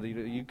commentators that said that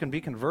you can be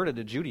converted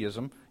to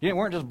Judaism. You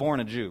weren't just born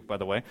a Jew, by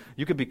the way.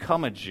 You could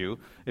become a Jew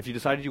if you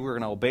decided you were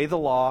going to obey the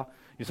law,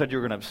 you said you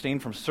were going to abstain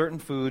from certain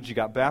foods, you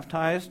got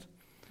baptized,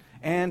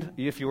 and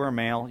if you were a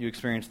male, you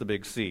experienced the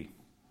big C.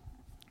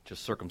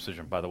 Just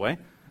circumcision, by the way.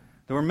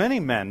 There were many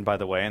men, by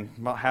the way, and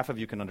about half of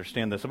you can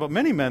understand this, about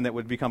many men that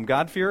would become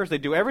God-fearers.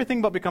 They'd do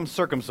everything but become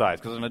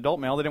circumcised, because as an adult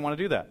male, they didn't want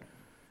to do that.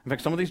 In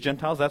fact, some of these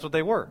Gentiles, that's what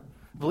they were.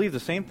 believed the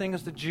same thing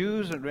as the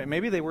Jews, and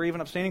maybe they were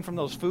even abstaining from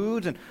those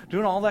foods and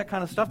doing all that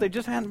kind of stuff. They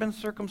just hadn't been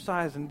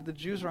circumcised, and the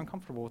Jews are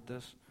uncomfortable with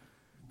this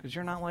because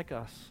you're not like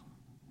us.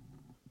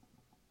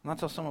 And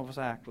that's how some of us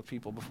act with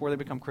people. Before they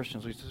become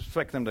Christians, we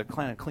expect them to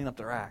clean up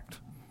their act.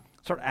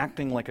 Start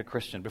acting like a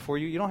Christian. Before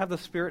you don't have the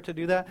spirit to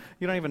do that.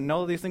 You don't even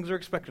know these things are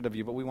expected of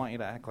you, but we want you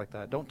to act like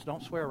that.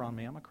 Don't swear around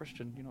me. I'm a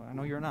Christian. I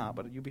know you're not,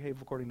 but you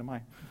behave according to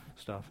my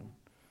stuff.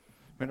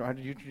 And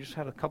you just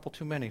had a couple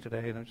too many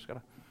today, and I just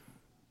gotta.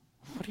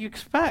 What do you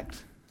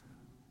expect?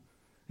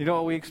 You know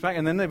what we expect,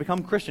 and then they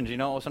become Christians.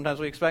 Sometimes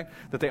we expect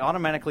that they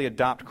automatically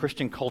adopt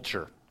Christian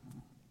culture.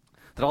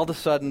 That all of a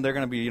sudden they're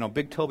going to be,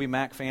 big Toby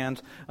Mac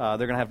fans. They're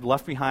going to have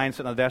Left Behind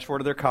sitting on the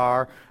dashboard of their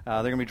car.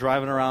 They're going to be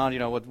driving around,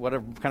 with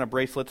whatever kind of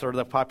bracelets are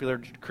the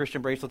popular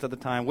Christian bracelets at the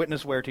time.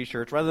 Witness wear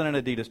T-shirts rather than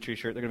an Adidas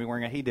T-shirt. They're going to be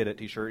wearing a He Did It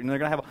T-shirt, and they're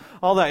going to have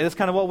all that. That's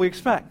kind of what we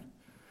expect.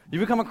 You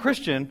become a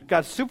Christian,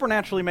 God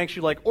supernaturally makes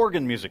you like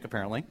organ music,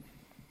 apparently,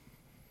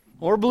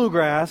 or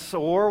bluegrass,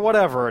 or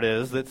whatever it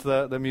is that's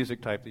the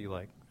music type that you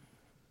like.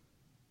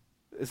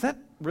 Is that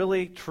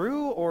really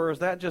true, or is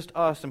that just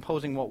us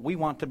imposing what we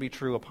want to be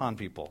true upon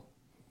people?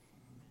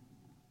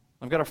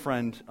 I've got a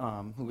friend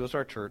who goes to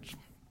our church.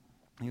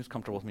 He was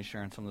comfortable with me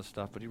sharing some of this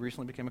stuff, but he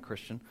recently became a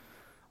Christian.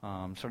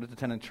 Started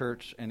attending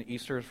church, and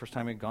Easter is the first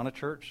time he'd gone to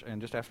church,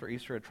 and just after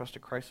Easter, had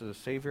trusted Christ as a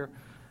Savior.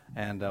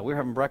 And we were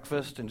having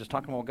breakfast and just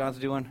talking about what God's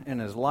doing in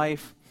his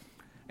life.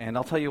 And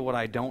I'll tell you what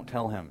I don't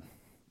tell him.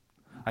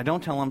 I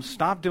don't tell him,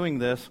 stop doing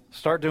this,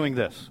 start doing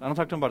this. I don't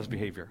talk to him about his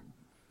behavior.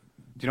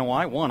 Do you know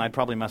why? One, I'd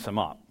probably mess him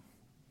up.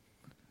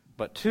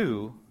 But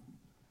two,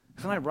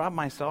 because then I rob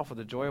myself of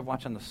the joy of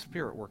watching the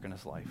Spirit work in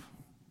his life.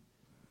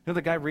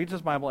 The guy reads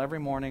his Bible every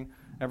morning,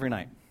 every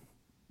night,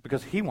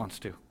 because he wants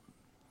to.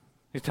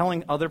 He's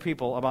telling other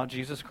people about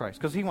Jesus Christ,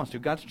 because he wants to.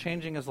 God's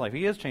changing his life.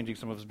 He is changing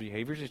some of his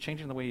behaviors. He's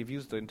changing the way he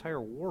views the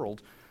entire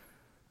world.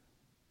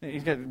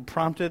 He's got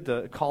prompted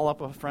to call up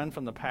a friend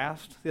from the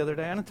past the other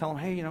day and tell him,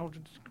 hey,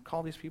 just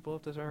call these people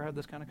if they've ever had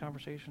this kind of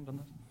conversation.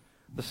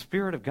 The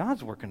Spirit of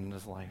God's working in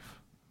his life.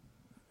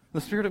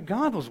 The Spirit of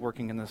God was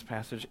working in this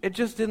passage. It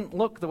just didn't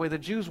look the way the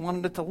Jews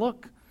wanted it to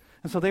look.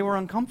 And so they were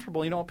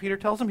uncomfortable. You know what Peter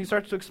tells them? He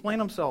starts to explain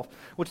himself,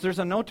 which there's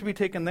a note to be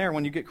taken there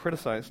when you get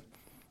criticized.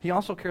 He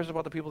also cares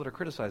about the people that are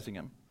criticizing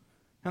him.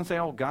 And say,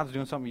 God's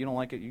doing something, you don't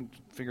like it, you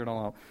figure it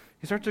all out.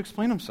 He starts to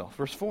explain himself.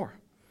 Verse 4.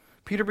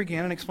 Peter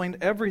began and explained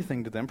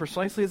everything to them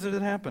precisely as it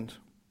had happened.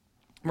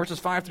 Verses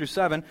 5 through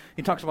 7,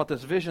 he talks about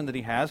this vision that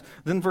he has.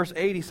 Then verse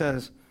 8, he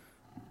says,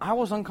 I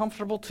was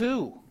uncomfortable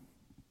too.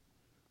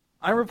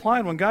 I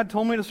replied, when God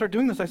told me to start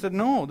doing this, I said,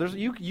 no,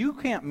 you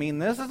can't mean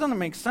this. This doesn't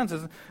make sense.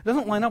 It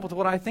doesn't line up with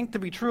what I think to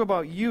be true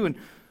about you. And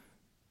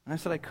I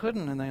said I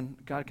couldn't, and then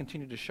God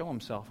continued to show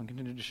himself and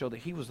continued to show that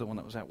he was the one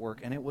that was at work,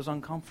 and it was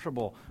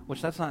uncomfortable,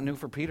 which that's not new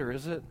for Peter,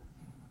 is it?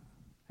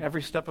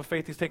 Every step of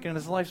faith he's taken in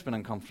his life's been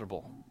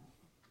uncomfortable.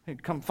 Hey,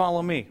 come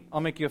follow me.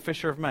 I'll make you a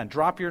fisher of men.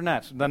 Drop your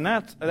nets. The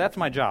nets, that's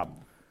my job.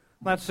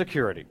 That's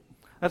security.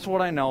 That's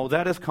what I know.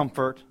 That is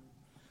comfort.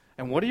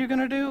 And what are you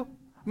going to do?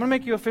 I'm going to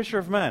make you a fisher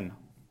of men.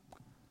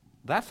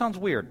 That sounds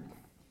weird.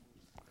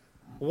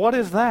 What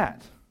is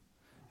that?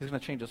 He's going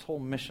to change his whole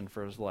mission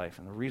for his life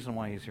and the reason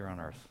why he's here on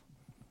earth.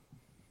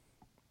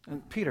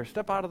 And Peter,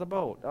 step out of the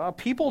boat.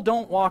 People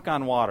don't walk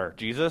on water,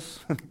 Jesus.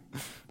 I'm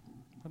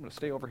going to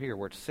stay over here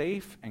where it's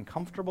safe and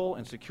comfortable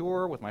and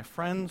secure with my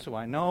friends who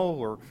I know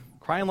who are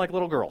crying like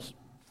little girls.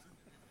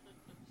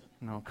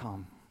 No,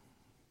 come.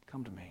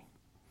 Come to me.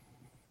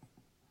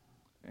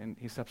 And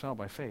he steps out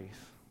by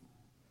faith.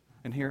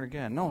 And here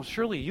again, no,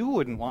 surely you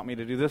wouldn't want me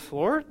to do this,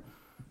 Lord.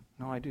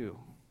 No, I do.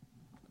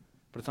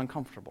 But it's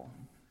uncomfortable.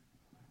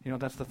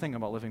 That's the thing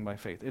about living by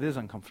faith. It is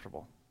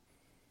uncomfortable.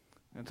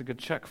 And it's a good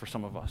check for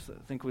some of us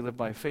that think we live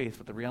by faith,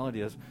 but the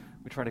reality is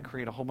we try to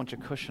create a whole bunch of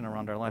cushion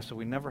around our life so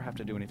we never have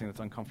to do anything that's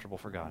uncomfortable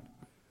for God.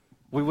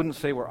 We wouldn't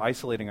say we're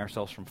isolating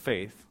ourselves from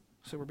faith.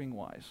 Say we're being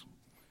wise.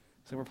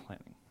 Say we're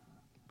planning.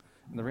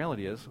 And the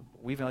reality is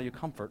we value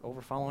comfort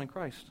over following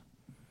Christ.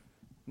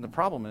 And the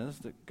problem is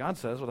that God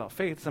says without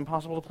faith it's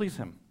impossible to please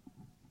him.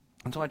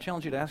 And so I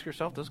challenge you to ask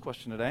yourself this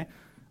question today.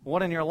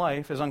 What in your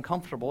life is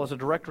uncomfortable as a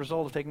direct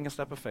result of taking a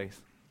step of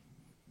faith?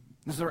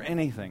 Is there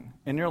anything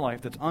in your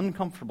life that's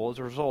uncomfortable as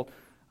a result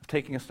of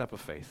taking a step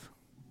of faith?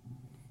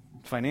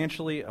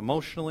 Financially,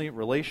 emotionally,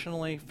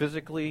 relationally,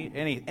 physically,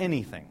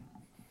 anything.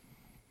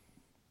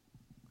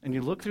 And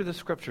you look through the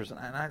scriptures, and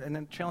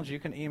I challenge you, you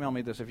can email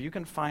me this. If you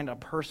can find a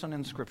person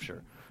in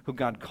scripture who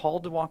God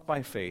called to walk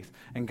by faith,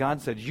 and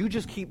God said, you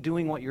just keep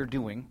doing what you're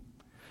doing,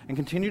 and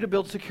continue to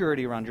build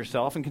security around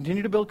yourself, and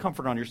continue to build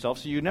comfort on yourself,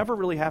 so you never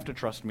really have to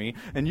trust me,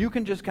 and you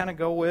can just kind of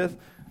go with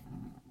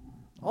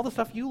all the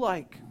stuff you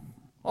like,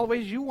 all the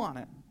ways you want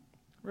it.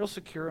 Real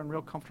secure and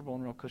real comfortable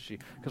and real cushy.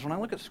 Because when I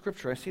look at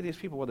Scripture, I see these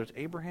people, whether it's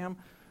Abraham,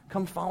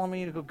 come follow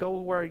me to go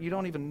where you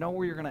don't even know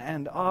where you're going to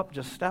end up.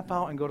 Just step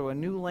out and go to a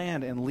new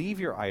land and leave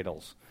your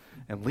idols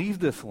and leave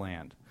this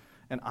land.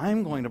 And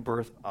I'm going to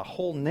birth a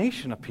whole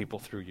nation of people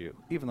through you,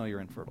 even though you're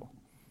infertile.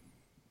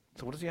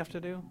 So what does he have to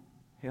do?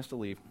 He has to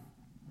leave.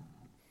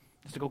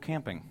 He has to go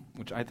camping,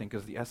 which I think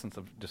is the essence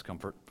of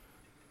discomfort.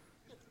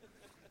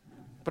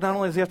 But not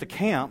only does he have to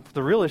camp,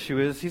 the real issue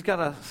is he's got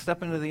to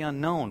step into the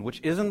unknown, which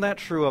isn't that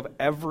true of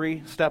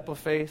every step of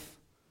faith?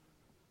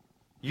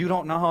 You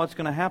don't know how it's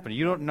going to happen.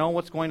 You don't know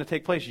what's going to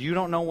take place. You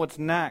don't know what's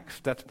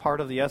next. That's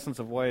part of the essence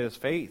of what is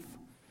faith.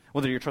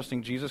 Whether you're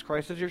trusting Jesus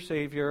Christ as your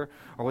Savior,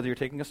 or whether you're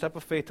taking a step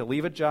of faith to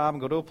leave a job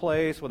and go to a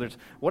place, whether it's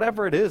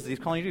whatever it is that he's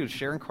calling you to do,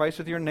 sharing Christ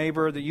with your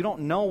neighbor, that you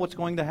don't know what's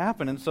going to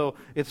happen. And so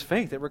it's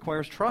faith. It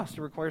requires trust.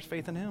 It requires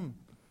faith in him.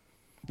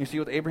 You see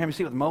with Abraham, you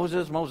see with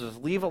Moses,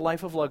 leave a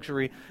life of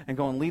luxury and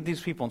go and lead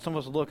these people. And some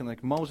of us look and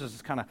like Moses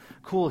is kind of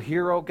cool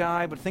hero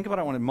guy, but think about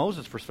it from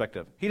Moses'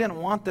 perspective. He didn't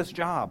want this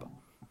job.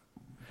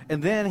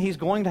 And then he's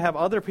going to have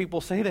other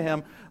people say to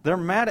him, they're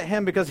mad at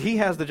him because he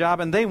has the job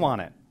and they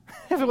want it.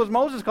 If it was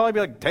Moses' call, he'd be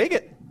like, take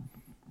it.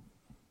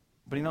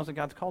 But he knows that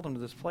God's called him to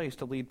this place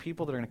to lead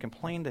people that are going to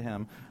complain to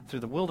him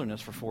through the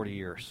wilderness for 40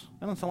 years.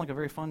 That doesn't sound like a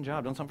very fun job.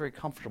 It doesn't sound very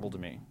comfortable to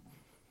me.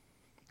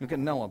 Look at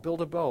Noah,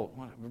 build a boat.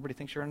 Everybody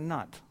thinks you're a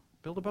nut.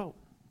 Build a boat.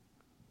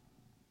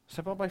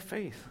 Step out by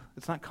faith.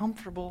 It's not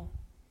comfortable.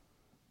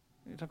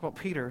 You talk about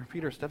Peter.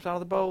 Peter steps out of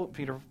the boat.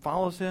 Peter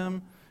follows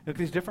him. Look at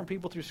these different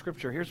people through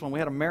Scripture. Here's one. We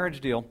had a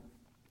marriage deal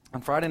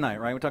on Friday night,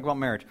 right? We talk about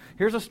marriage.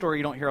 Here's a story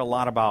you don't hear a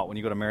lot about when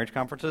you go to marriage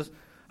conferences.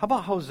 How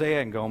about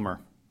Hosea and Gomer?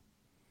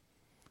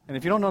 And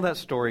if you don't know that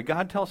story,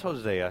 God tells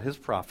Hosea, his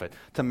prophet,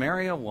 to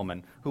marry a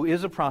woman who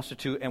is a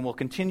prostitute and will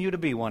continue to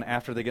be one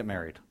after they get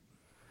married.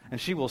 And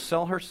she will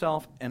sell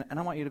herself, and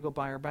I want you to go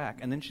buy her back.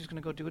 And then she's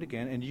going to go do it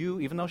again. And you,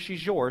 even though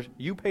she's yours,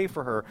 you pay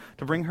for her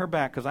to bring her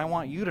back because I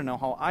want you to know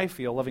how I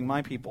feel loving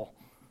my people.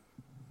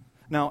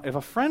 Now, if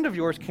a friend of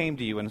yours came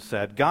to you and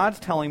said, God's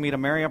telling me to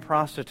marry a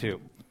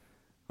prostitute,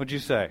 what'd you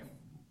say?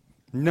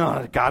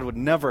 No, God would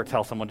never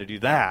tell someone to do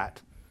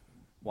that.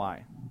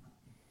 Why?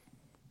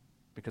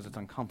 Because it's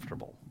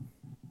uncomfortable.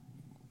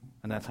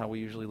 And that's how we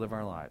usually live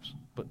our lives.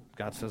 But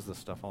God says this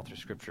stuff all through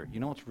Scripture. You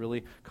know what's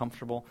really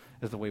comfortable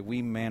is the way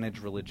we manage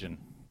religion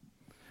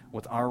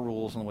with our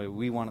rules and the way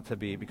we want it to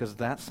be, because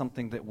that's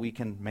something that we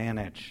can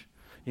manage.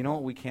 You know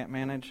what we can't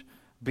manage?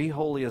 Be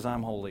holy as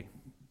I'm holy.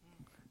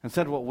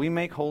 Instead, what we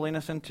make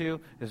holiness into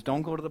is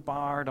don't go to the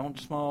bar, don't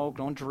smoke,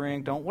 don't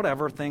drink, don't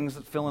whatever things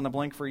that fill in the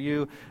blank for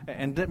you,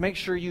 and make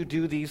sure you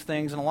do these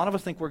things. And a lot of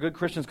us think we're good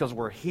Christians because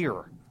we're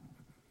here.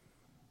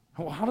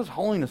 Well, how does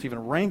holiness even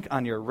rank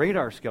on your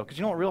radar scale? Because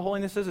you know what real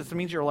holiness is? It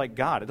means you're like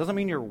God. It doesn't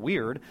mean you're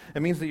weird.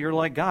 It means that you're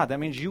like God. That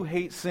means you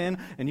hate sin,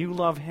 and you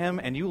love Him,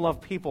 and you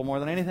love people more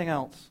than anything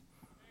else.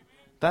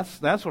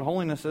 That's what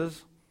holiness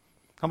is.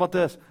 How about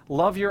this?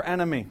 Love your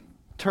enemy.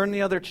 Turn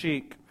the other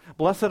cheek.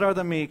 Blessed are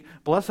the meek.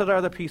 Blessed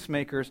are the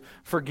peacemakers.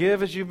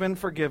 Forgive as you've been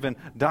forgiven.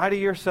 Die to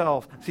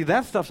yourself. See,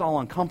 that stuff's all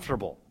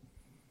uncomfortable.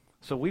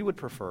 So we would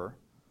prefer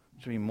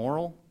to be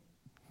moral,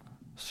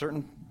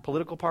 certain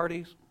political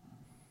parties,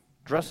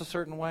 dress a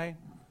certain way,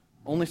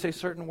 only say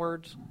certain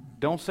words,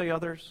 don't say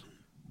others.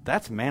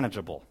 That's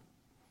manageable.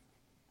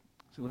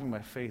 See, living by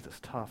faith is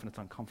tough and it's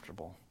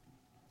uncomfortable.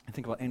 And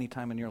think about any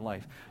time in your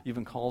life you've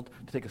been called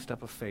to take a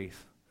step of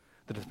faith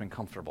that has been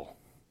comfortable.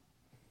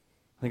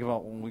 Think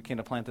about when we came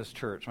to plant this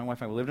church. My wife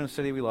and I, we lived in a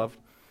city we loved.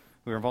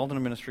 We were involved in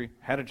a ministry,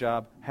 had a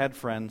job, had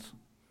friends,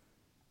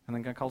 and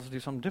then God calls us to do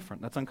something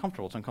different. That's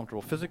uncomfortable. It's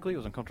uncomfortable physically, it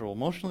was uncomfortable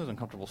emotionally, it was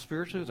uncomfortable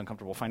spiritually, it was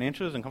uncomfortable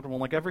financially, it was uncomfortable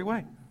in like every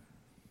way.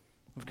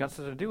 If God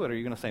says to do it, are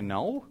you going to say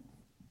no?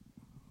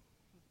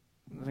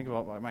 Think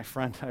about my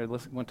friend I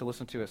went to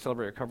listen to at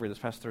Celebrate Recovery this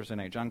past Thursday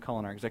night. John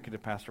Cullen, our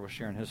executive pastor, was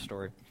sharing his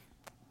story,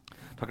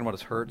 talking about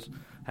his hurts,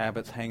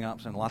 habits,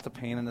 hang-ups, and lots of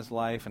pain in his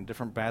life and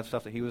different bad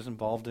stuff that he was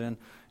involved in.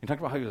 He talked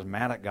about how he was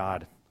mad at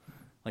God,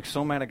 like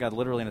so mad at God,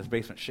 literally in his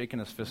basement, shaking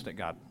his fist at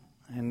God.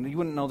 And you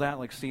wouldn't know that,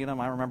 like seeing him.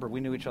 I remember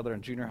we knew each other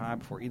in junior high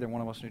before either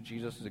one of us knew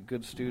Jesus. He's a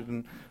good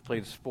student,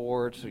 played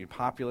sports, he's a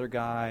popular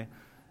guy,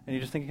 and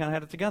you just think he kind of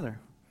had it together.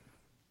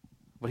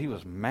 But he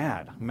was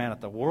mad at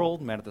the world,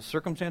 mad at the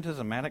circumstances,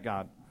 and mad at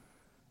God.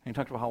 And he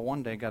talked about how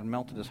one day God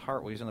melted his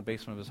heart while he was in the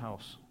basement of his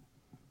house,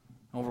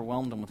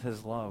 overwhelmed him with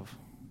His love.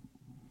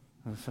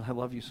 And he said, I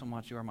love you so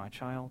much. You are my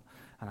child,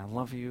 and I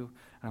love you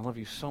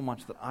so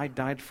much that I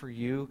died for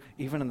you,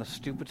 even in the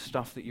stupid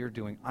stuff that you're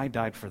doing. I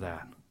died for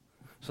that,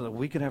 so that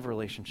we could have a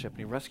relationship. And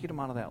he rescued him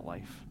out of that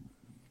life.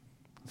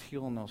 He's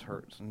healing those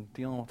hurts and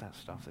dealing with that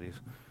stuff that he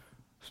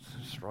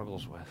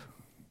struggles with.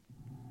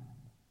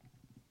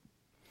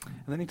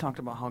 And then he talked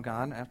about how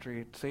God, after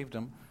he saved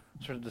him,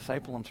 started to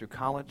disciple him through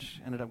college,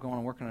 ended up going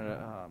and working at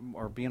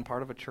or being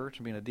part of a church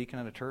and being a deacon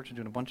at a church and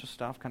doing a bunch of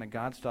stuff, kind of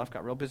God stuff,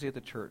 got real busy at the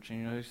church.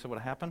 And he said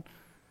what happened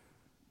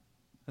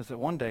is that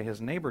one day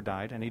his neighbor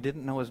died and he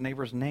didn't know his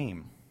neighbor's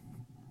name.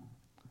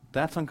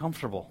 That's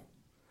uncomfortable,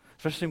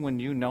 especially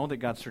when you know that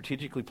God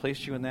strategically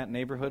placed you in that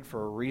neighborhood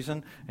for a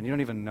reason and you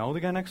don't even know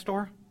the guy next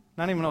door,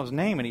 not even know his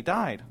name, and he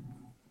died.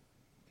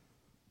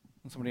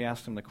 And somebody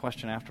asked him the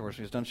question afterwards.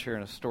 He was done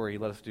sharing his story. He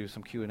let us do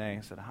some Q&A.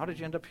 He said, how did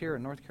you end up here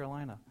in North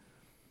Carolina?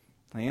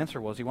 And the answer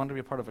was he wanted to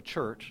be a part of a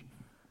church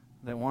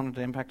that wanted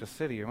to impact a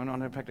city, or wanted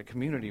to impact a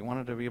community,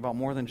 wanted to be about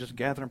more than just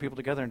gathering people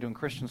together and doing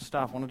Christian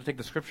stuff, wanted to take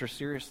the Scripture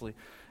seriously.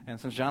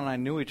 And since John and I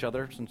knew each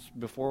other, since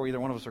before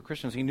either one of us were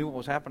Christians, he knew what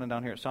was happening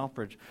down here at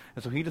Southbridge.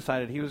 And so he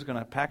decided he was going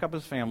to pack up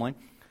his family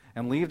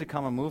and leave to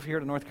come and move here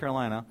to North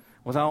Carolina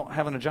without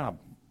having a job.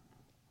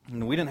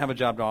 And we didn't have a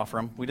job to offer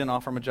him. We didn't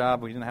offer him a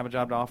job. We didn't have a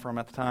job to offer him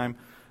at the time.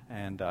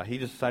 And he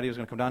just decided he was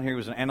going to come down here. He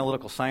was an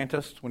analytical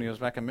scientist when he was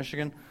back in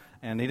Michigan,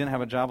 and he didn't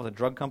have a job with a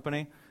drug company.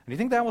 And do you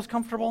think that was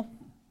comfortable?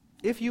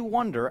 If you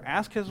wonder,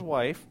 ask his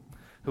wife,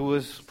 who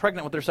was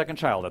pregnant with their second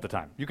child at the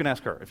time. You can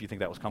ask her if you think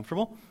that was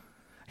comfortable.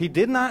 He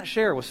did not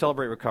share with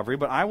Celebrate Recovery,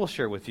 but I will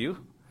share with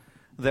you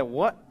that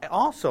what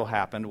also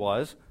happened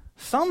was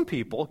some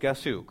people,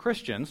 guess who,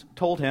 Christians,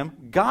 told him,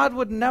 God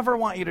would never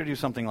want you to do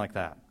something like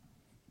that.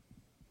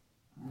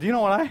 Do you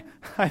know what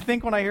I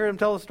think when I hear him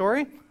tell the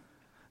story?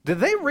 Did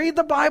they read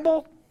the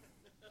Bible?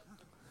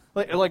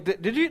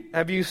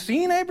 Have you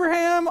seen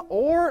Abraham?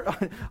 Or,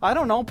 I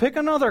don't know, pick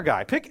another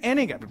guy. Pick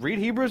any guy. Read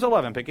Hebrews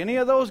 11. Pick any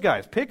of those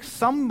guys. Pick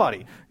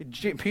somebody.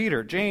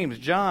 Peter, James,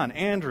 John,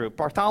 Andrew,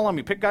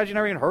 Bartholomew. Pick guys you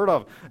never even heard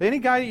of. Any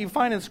guy that you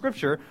find in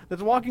Scripture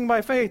that's walking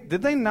by faith.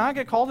 Did they not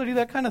get called to do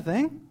that kind of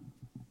thing?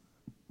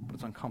 But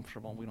it's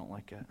uncomfortable. We don't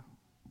like it.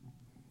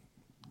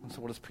 And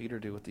so what does Peter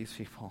do with these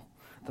people?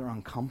 They're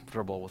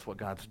uncomfortable with what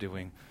God's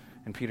doing.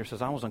 And Peter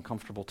says, I was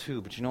uncomfortable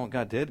too, but you know what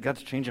God did?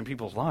 God's changing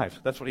people's lives.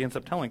 That's what he ends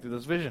up telling through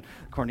this vision.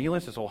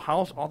 Cornelius, his whole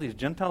house, all these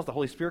Gentiles, the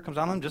Holy Spirit comes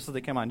on them just as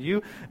they came on you,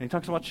 and he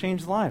talks about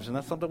changed lives, and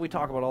that's something we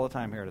talk about all the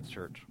time here at this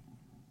church.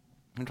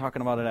 I'm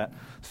talking about it at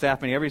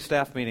staff meeting. Every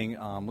staff meeting,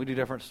 we do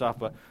different stuff,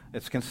 but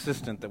it's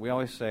consistent that we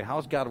always say,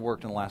 how's God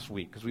worked in the last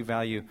week? Because we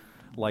value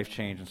life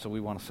change, and so we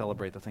want to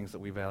celebrate the things that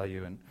we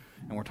value, and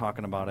we're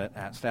talking about it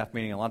at staff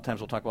meeting. A lot of times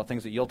we'll talk about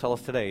things that you'll tell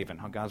us today, even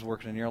how God's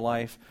working in your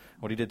life,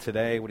 what he did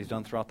today, what he's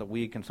done throughout the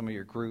week, and some of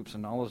your groups,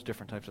 and all those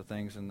different types of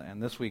things.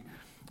 And this week,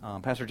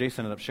 Pastor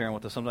Jason ended up sharing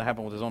with us something that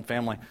happened with his own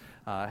family.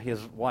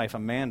 His wife,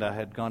 Amanda,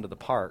 had gone to the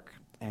park,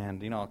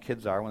 and you know how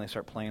kids are when they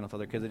start playing with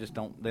other kids.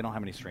 They don't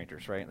have any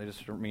strangers, right? They just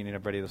start meeting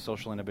everybody. The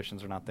social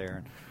inhibitions are not there,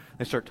 and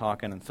they start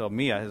talking. And so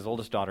Mia, his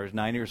oldest daughter, is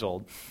 9 years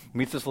old,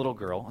 meets this little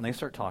girl, and they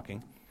start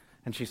talking.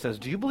 And she says,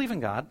 do you believe in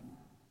God?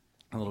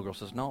 And the little girl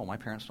says, no, my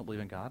parents don't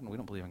believe in God, and we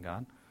don't believe in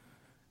God.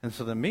 And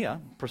so then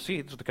Mia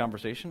proceeds with the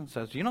conversation and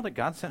says, do you know that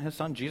God sent his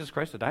son, Jesus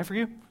Christ, to die for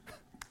you?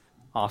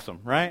 Awesome,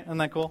 right? Isn't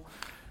that cool?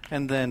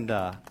 And then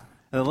the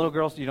little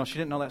girl, she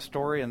didn't know that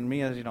story, and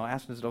Mia,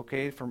 asking,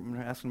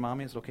 asking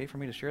Mommy, is it okay for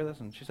me to share this?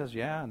 And she says,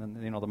 yeah. And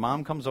then, the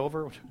mom comes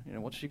over,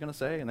 what's she going to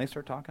say? And they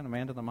start talking,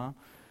 Amanda, the mom.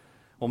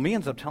 Well, Mia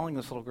ends up telling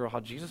this little girl how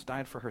Jesus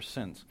died for her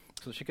sins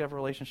so that she could have a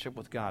relationship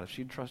with God if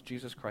she'd trust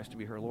Jesus Christ to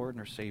be her Lord and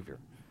her Savior.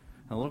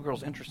 And the little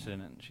girl's interested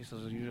in it. She says,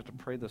 you have to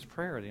pray this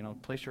prayer,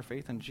 place your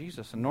faith in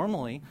Jesus. And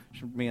normally,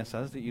 Mia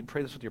says that you'd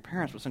pray this with your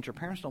parents, but since your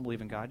parents don't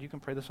believe in God, you can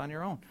pray this on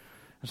your own.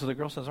 And so the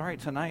girl says, all right,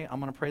 tonight I'm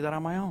going to pray that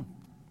on my own.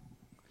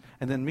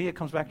 And then Mia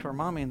comes back to her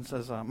mommy and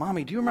says,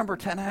 Mommy, do you remember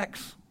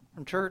 10X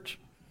from church?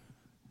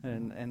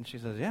 And she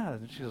says, yeah.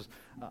 And she says,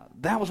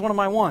 that was one of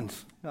my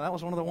ones. That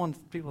was one of the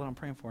people that I'm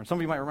praying for. And some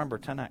of you might remember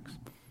 10X.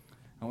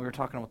 And what we were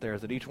talking about there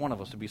is that each one of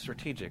us would be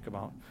strategic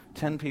about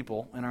 10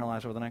 people in our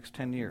lives over the next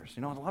 10 years.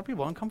 A lot of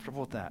people are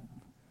uncomfortable with that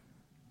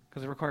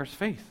because it requires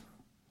faith.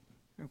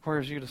 It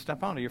requires you to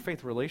step out of your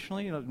faith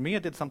relationally. Mia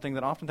did something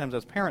that oftentimes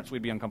as parents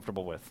we'd be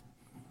uncomfortable with.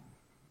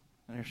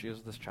 And here she is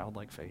with this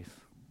childlike faith.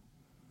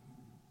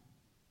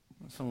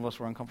 Some of us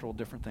were uncomfortable with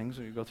different things.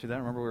 We go through that.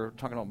 Remember we were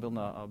talking about building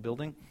a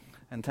building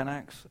and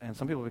 10X, and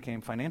some people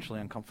became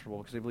financially uncomfortable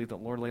because they believed that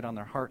the Lord laid on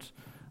their hearts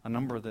a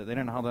number that they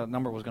didn't know how that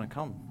number was going to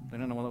come. They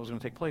didn't know when that was going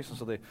to take place, and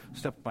so they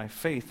stepped by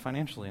faith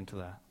financially into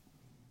that.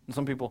 And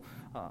some people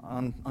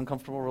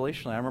uncomfortable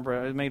relationally. I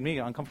remember it made me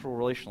uncomfortable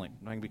relationally.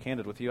 I can be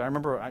candid with you. I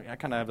remember I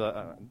kind of have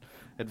the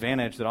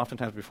advantage that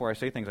oftentimes before I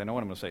say things, I know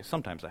what I'm going to say.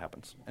 Sometimes that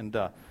happens. And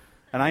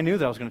I knew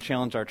that I was going to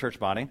challenge our church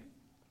body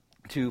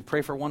to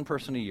pray for one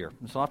person a year.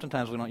 And so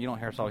oftentimes you don't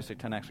hear us always say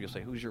 10X, you'll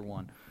say, who's your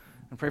one?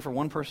 And pray for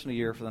one person a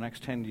year for the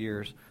next 10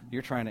 years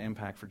you're trying to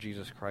impact for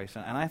Jesus Christ.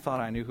 And I thought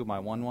I knew who my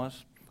one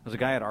was. It was a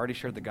guy I'd already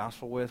shared the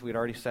gospel with. We'd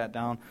already sat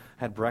down,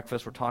 had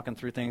breakfast, we're talking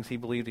through things. He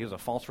believed he was a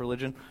false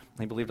religion.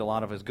 He believed a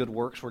lot of his good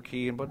works were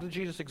key, but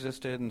Jesus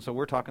existed, and so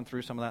we're talking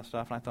through some of that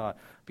stuff. And I thought,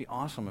 it'd be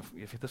awesome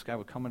if this guy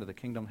would come into the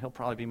kingdom. He'll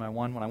probably be my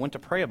one. When I went to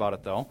pray about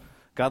it, though,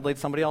 God laid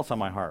somebody else on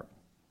my heart.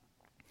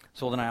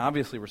 So then I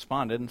obviously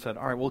responded and said,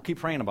 all right, we'll keep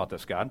praying about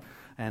this, God,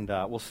 and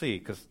we'll see.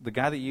 Because the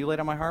guy that you laid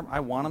on my heart,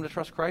 I want him to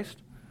trust Christ.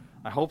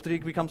 I hope that he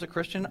becomes a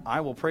Christian. I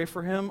will pray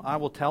for him. I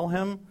will tell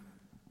him.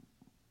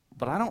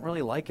 But I don't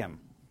really like him.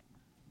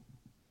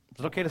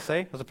 Is it okay to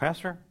say as a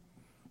pastor?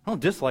 I don't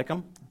dislike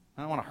him.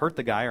 I don't want to hurt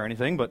the guy or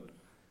anything, but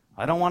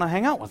I don't want to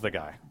hang out with the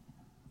guy.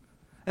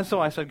 And so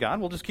I said, God,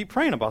 we'll just keep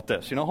praying about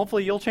this.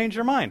 Hopefully you'll change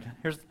your mind.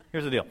 Here's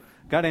the deal.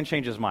 God didn't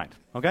change his mind,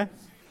 okay?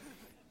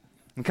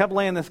 And kept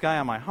laying this guy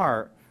on my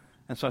heart.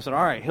 And so I said,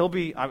 all right,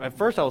 at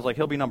first I was like,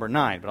 he'll be number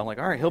 9. But I'm like,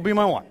 all right, he'll be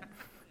my one.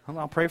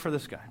 I'll pray for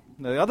this guy.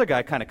 The other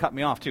guy kind of cut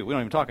me off, too. We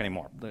don't even talk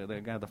anymore.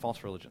 The guy with the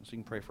false religion, so you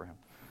can pray for him.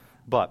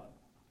 But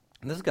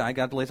this guy,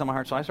 God lays on my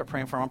heart, so I start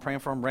praying for him. I'm praying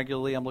for him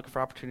regularly. I'm looking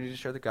for opportunities to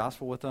share the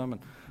gospel with him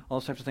and all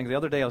those types of things. The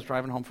other day I was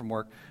driving home from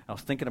work. I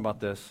was thinking about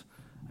this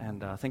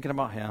and thinking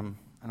about him.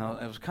 And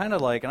it was kind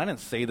of like, and I didn't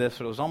say this,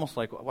 but it was almost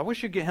like, well, I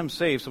wish you'd get him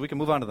saved so we can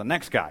move on to the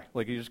next guy.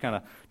 Like you just kind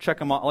of check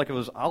him out. Like it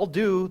was, I'll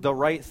do the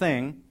right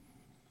thing.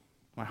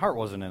 My heart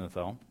wasn't in it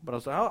though. But I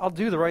was like, I'll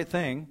do the right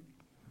thing.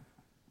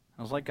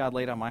 I was like, God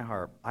laid on my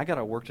heart, I got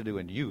a work to do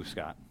in you,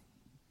 Scott.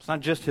 It's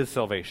not just his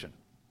salvation.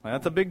 Like,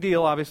 that's a big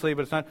deal, obviously,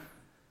 but it's not.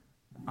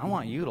 I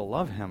want you to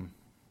love him.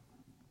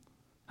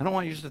 I don't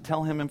want you just to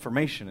tell him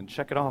information and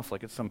check it off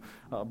like it's some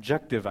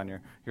objective on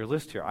your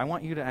list here. I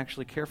want you to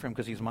actually care for him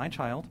because he's my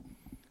child,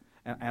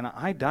 and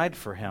I died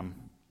for him,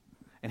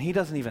 and he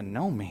doesn't even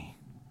know me.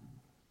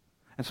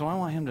 And so I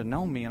want him to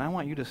know me, and I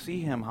want you to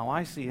see him how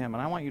I see him,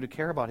 and I want you to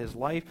care about his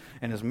life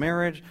and his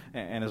marriage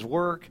and his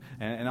work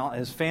and all,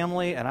 his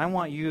family, and I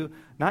want you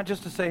not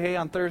just to say, hey,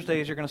 on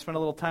Thursdays you're going to spend a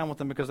little time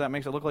with him because that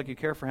makes it look like you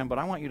care for him, but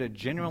I want you to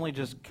genuinely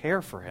just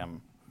care for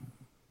him.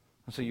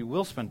 And so you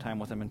will spend time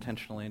with him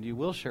intentionally, and you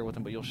will share with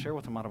him, but you'll share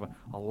with him out of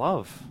a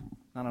love,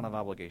 not out of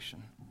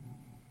obligation.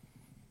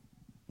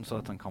 And so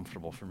that's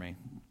uncomfortable for me.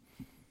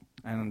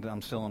 And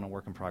I'm still in a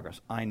work in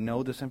progress. I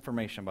know this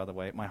information, by the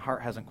way. My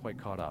heart hasn't quite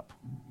caught up.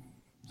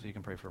 So you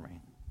can pray for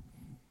me.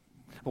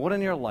 But what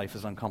in your life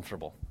is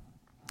uncomfortable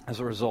as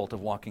a result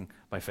of walking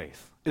by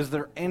faith? Is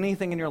there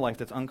anything in your life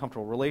that's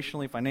uncomfortable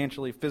relationally,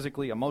 financially,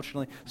 physically,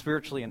 emotionally,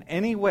 spiritually, in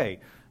any way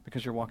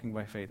because you're walking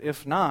by faith?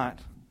 If not,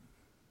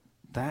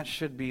 that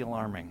should be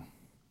alarming.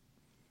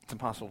 It's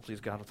impossible to please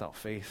God without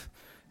faith.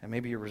 And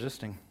maybe you're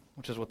resisting,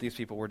 which is what these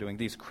people were doing,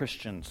 these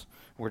Christians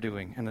were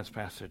doing in this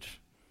passage.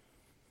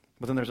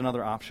 But then there's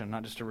another option,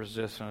 not just to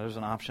resist, there's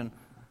an option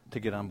to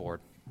get on board.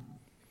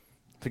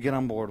 To get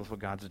on board with what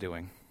God's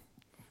doing.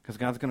 Because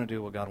God's going to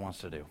do what God wants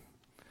to do.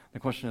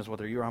 The question is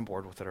whether you're on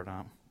board with it or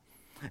not.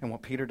 And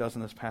what Peter does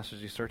in this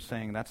passage, he starts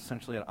saying, that's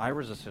essentially it. I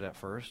resisted at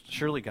first.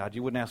 Surely, God,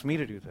 you wouldn't ask me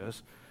to do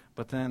this.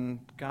 But then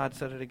God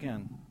said it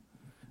again.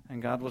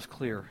 And God was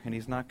clear, and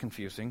he's not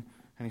confusing.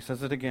 And he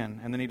says it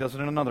again, and then he does it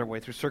in another way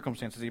through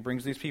circumstances. He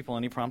brings these people,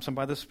 and he prompts them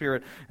by the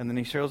Spirit, and then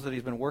he shows that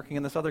he's been working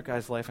in this other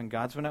guy's life, and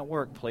God's been at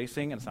work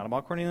placing, and it's not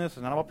about Cornelius,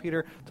 it's not about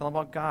Peter, it's all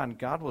about God, and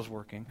God was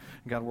working.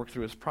 And God worked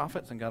through his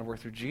prophets, and God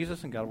worked through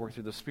Jesus, and God worked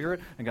through the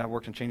Spirit, and God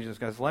worked in changing this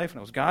guy's life, and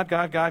it was God,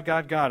 God, God,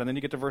 God, God. And then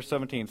you get to verse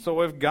 17.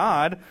 So if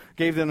God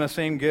gave them the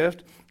same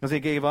gift as he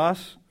gave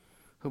us,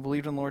 who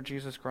believed in Lord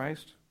Jesus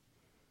Christ,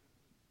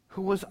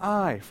 who was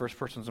I, first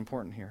person's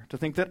important here, to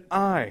think that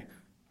I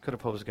could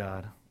oppose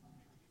God?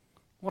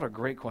 What a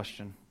great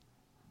question.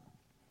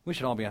 We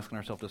should all be asking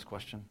ourselves this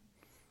question.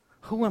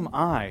 Who am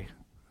I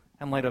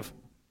in light of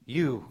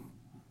you?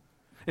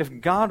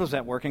 If God was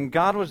at work and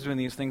God was doing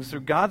these things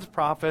through God's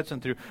prophets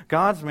and through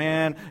God's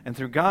man and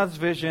through God's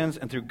visions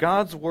and through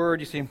God's word,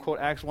 you see him quote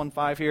Acts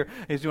 1:5 here,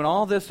 he's doing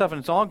all this stuff and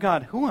it's all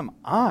God. Who am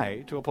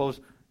I to oppose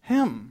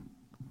him?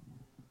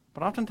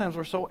 But oftentimes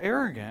we're so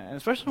arrogant, and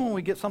especially when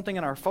we get something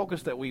in our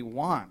focus that we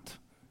want.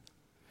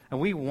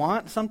 And we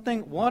want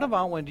something. What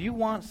about when you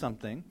want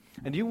something,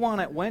 and you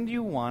want it when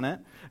you want it,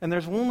 and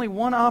there's only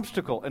one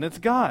obstacle, and it's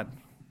God?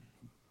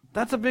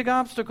 That's a big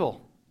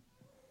obstacle.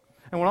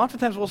 And what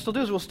oftentimes we'll still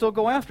do is we'll still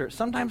go after it.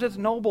 Sometimes it's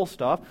noble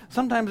stuff.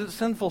 Sometimes it's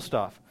sinful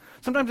stuff.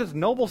 Sometimes it's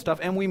noble stuff,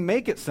 and we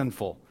make it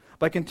sinful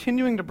by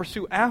continuing to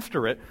pursue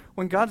after it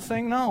when God's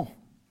saying no.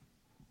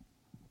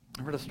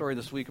 I heard a story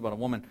this week about a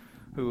woman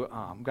who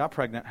got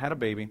pregnant, had a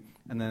baby,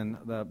 and then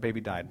the baby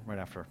died right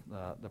after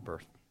the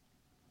birth.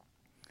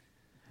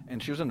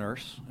 And she was a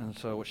nurse, and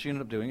so what she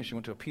ended up doing is she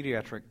went to a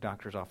pediatric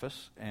doctor's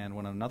office, and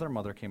when another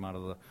mother came out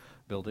of the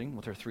building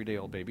with her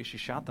 3-day-old baby, she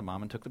shot the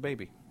mom and took the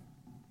baby.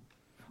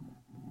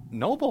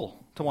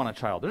 Noble to want a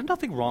child. There's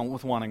nothing wrong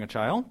with wanting a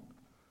child.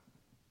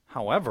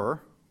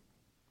 However,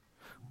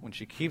 when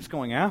she keeps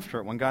going after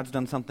it, when God's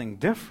done something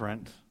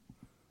different,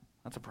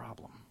 that's a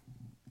problem.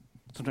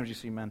 Sometimes you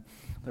see men,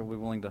 they'll be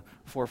willing to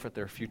forfeit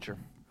their future.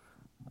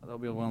 They'll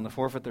be willing to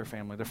forfeit their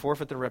family, they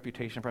forfeit their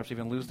reputation, perhaps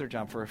even lose their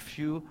job for a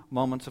few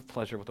moments of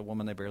pleasure with a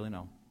woman they barely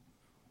know.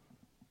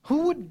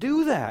 Who would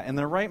do that in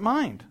their right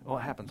mind? Well,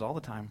 it happens all the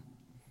time.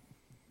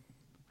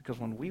 Because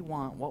when we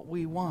want what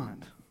we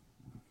want,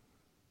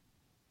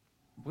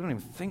 we don't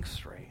even think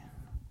straight.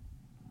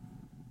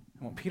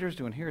 And what Peter's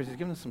doing here is he's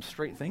giving us some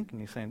straight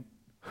thinking. He's saying,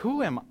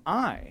 who am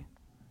I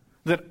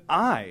that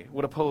I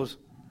would oppose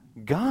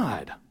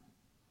God?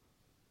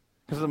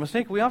 Because the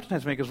mistake we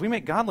oftentimes make is we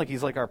make God like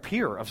he's like our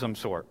peer of some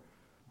sort.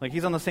 Like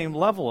he's on the same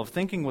level of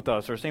thinking with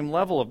us, or same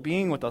level of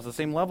being with us, the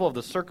same level of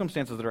the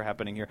circumstances that are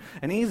happening here.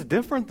 And he's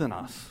different than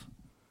us.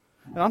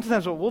 And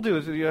oftentimes what we'll do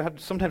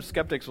is sometimes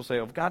skeptics will say,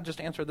 oh, if God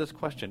just answered this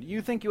question.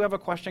 You think you have a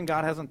question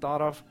God hasn't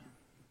thought of?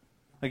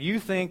 Like you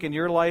think in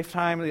your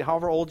lifetime,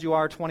 however old you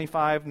are,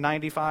 25,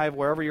 95,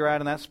 wherever you're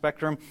at in that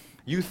spectrum,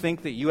 you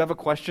think that you have a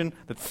question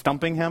that's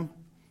stumping him?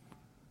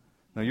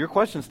 No, your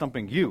question's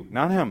stumping you,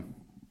 not him.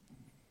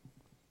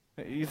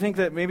 You think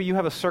that maybe you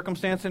have a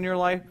circumstance in your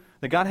life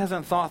that God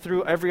hasn't thought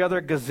through every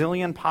other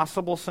gazillion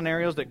possible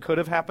scenarios that could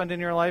have happened in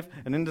your life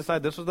and then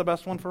decide this was the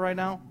best one for right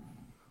now?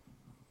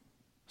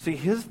 See,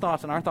 his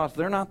thoughts and our thoughts,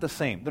 they're not the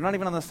same. They're not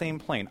even on the same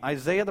plane.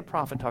 Isaiah the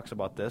prophet talks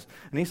about this,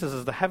 and he says,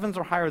 as the heavens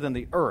are higher than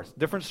the earth,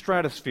 different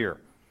stratosphere.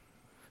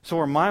 So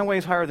are my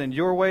ways higher than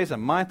your ways,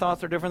 and my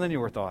thoughts are different than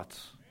your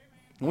thoughts?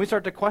 And we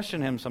start to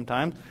question him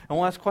sometimes, and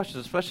we'll ask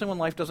questions, especially when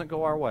life doesn't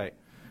go our way.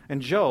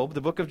 And Job,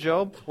 the book of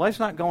Job, life's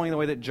not going the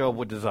way that Job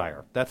would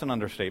desire. That's an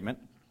understatement.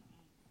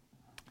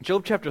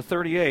 Job chapter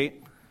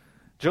 38,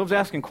 Job's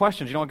asking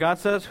questions. You know what God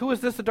says? Who is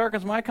this that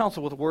darkens my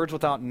counsel with words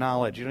without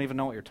knowledge? You don't even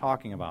know what you're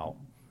talking about.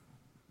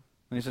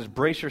 And he says,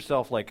 brace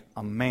yourself like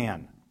a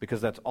man,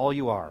 because that's all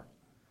you are.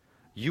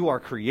 You are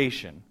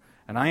creation,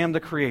 and I am the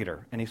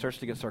creator. And he starts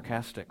to get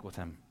sarcastic with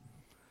him.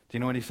 Do you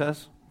know what he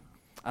says?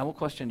 I will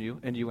question you,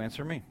 and you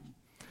answer me.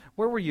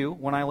 Where were you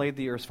when I laid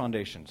the earth's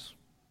foundations?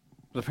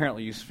 But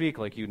apparently you speak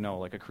like you know,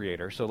 like a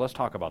creator. So let's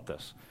talk about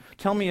this.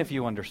 Tell me if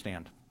you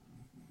understand.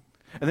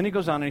 And then he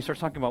goes on and he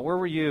starts talking about, where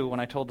were you when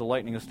I told the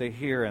lightning to stay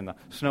here and the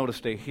snow to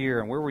stay here?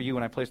 And where were you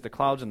when I placed the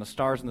clouds and the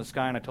stars in the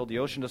sky and I told the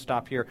ocean to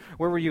stop here?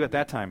 Where were you at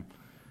that time?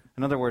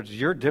 In other words,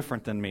 you're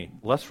different than me.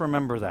 Let's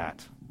remember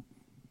that.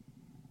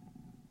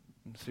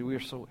 See, we are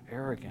so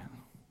arrogant.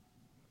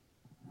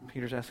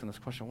 Peter's asking this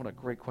question. What a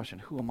great question.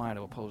 Who am I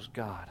to oppose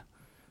God?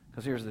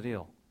 Because here's the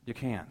deal. You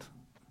can't.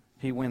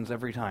 He wins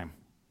every time.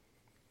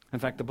 In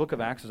fact, the book of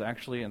Acts is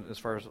actually, as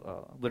far as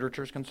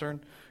literature is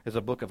concerned, is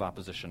a book of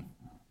opposition.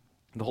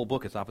 The whole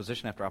book is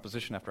opposition after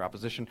opposition after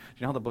opposition. Do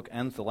you know how the book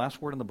ends? The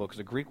last word in the book is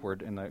a Greek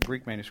word in the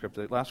Greek manuscript.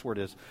 The last word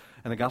is,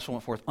 and the gospel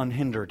went forth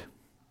unhindered.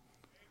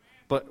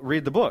 But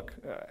read the book.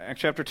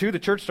 Acts chapter 2, the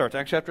church starts.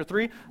 Acts chapter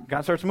 3,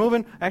 God starts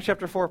moving. Acts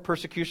chapter 4,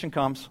 persecution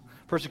comes.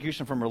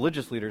 Persecution from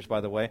religious leaders,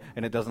 by the way,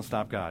 and it doesn't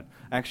stop God.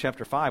 Acts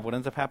chapter 5, what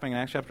ends up happening in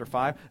Acts chapter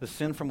 5 is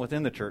sin from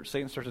within the church.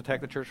 Satan starts to attack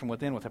the church from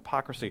within with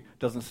hypocrisy.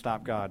 Doesn't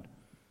stop God.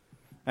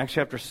 Acts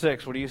chapter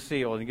 6, what do you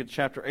see? Well, you get to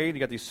chapter 8, you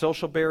got these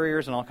social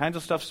barriers and all kinds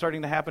of stuff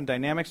starting to happen,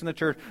 dynamics in the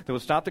church that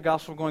would stop the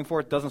gospel from going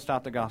forth, doesn't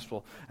stop the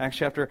gospel. Acts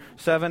chapter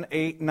 7,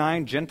 8,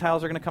 9,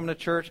 Gentiles are going to come to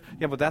church.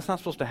 Yeah, but that's not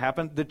supposed to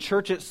happen. The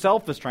church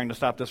itself is trying to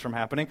stop this from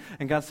happening,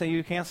 and God say,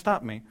 you can't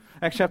stop me.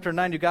 Acts chapter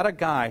 9, you got a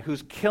guy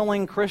who's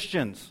killing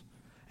Christians,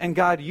 and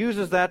God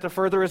uses that to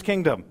further his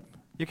kingdom.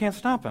 You can't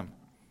stop him.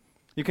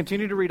 You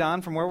continue to read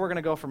on from where we're going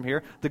to go from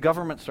here. The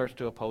government starts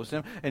to oppose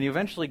him, and you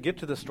eventually get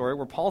to the story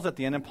where Paul's at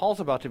the end, and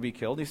Paul's about to be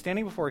killed. He's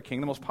standing before a king,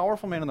 the most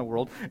powerful man in the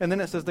world, and then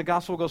it says the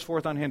gospel goes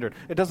forth unhindered.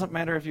 It doesn't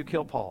matter if you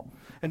kill Paul.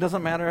 It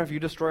doesn't matter if you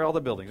destroy all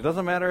the buildings. It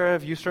doesn't matter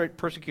if you start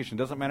persecution. It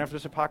doesn't matter if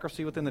there's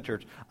hypocrisy within the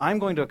church. I'm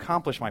going to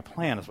accomplish my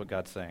plan, is what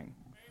God's saying.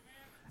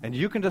 And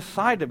you can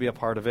decide to be a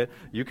part of it.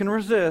 You can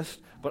resist,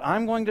 but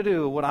I'm going to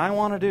do what I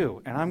want to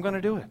do, and I'm going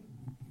to do it.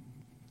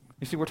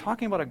 You see, we're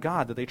talking about a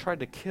God that they tried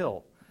to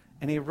kill,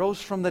 and he rose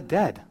from the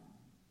dead.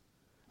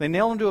 They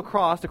nailed him to a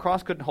cross. The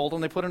cross couldn't hold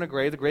him. They put him in a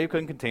grave. The grave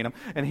couldn't contain him.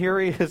 And here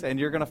he is, and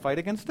you're going to fight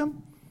against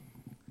him?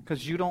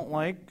 Because you don't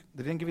like,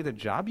 they didn't give you the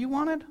job you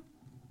wanted?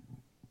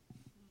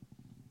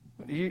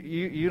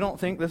 You don't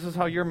think this is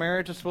how your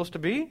marriage is supposed to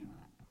be?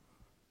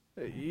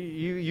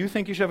 You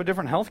think you should have a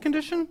different health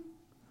condition?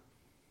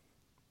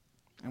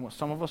 And what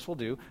some of us will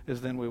do is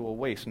then we will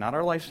waste, not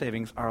our life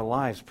savings, our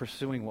lives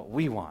pursuing what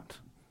we want.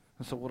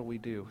 And so what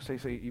do? Say,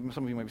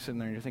 some of you might be sitting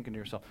there and you're thinking to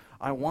yourself,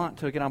 I want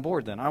to get on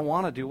board then. I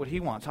want to do what he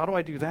wants. How do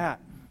I do that?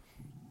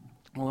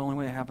 Well, the only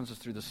way it happens is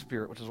through the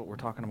Spirit, which is what we're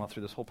talking about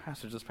through this whole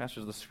passage. This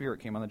passage, the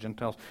Spirit came on the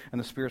Gentiles,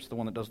 and the Spirit's the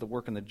one that does the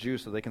work in the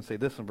Jews, so they can say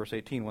this in verse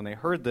 18. When they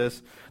heard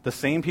this, the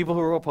same people who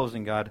were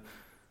opposing God,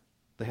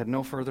 they had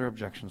no further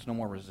objections, no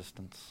more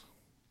resistance.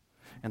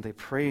 And they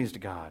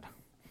praised God,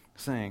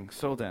 saying,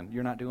 so then,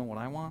 you're not doing what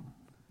I want,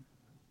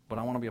 but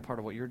I want to be a part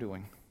of what you're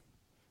doing.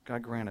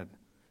 God granted,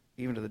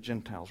 even to the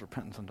Gentiles,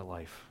 repentance unto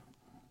life.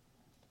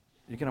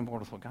 You get on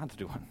board with what God's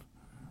doing.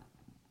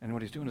 And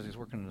what he's doing is he's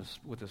working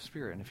with his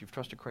Spirit. And if you've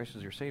trusted Christ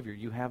as your Savior,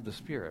 you have the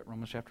Spirit.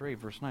 Romans chapter 8,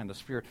 verse 9, the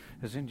Spirit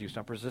is in you.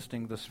 Stop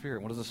resisting the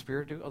Spirit. What does the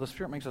Spirit do? Oh, the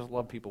Spirit makes us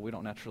love people we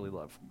don't naturally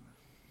love.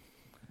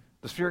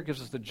 The Spirit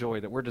gives us the joy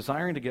that we're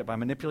desiring to get by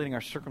manipulating our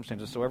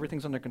circumstances so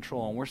everything's under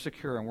control and we're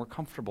secure and we're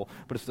comfortable.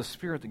 But it's the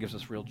Spirit that gives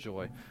us real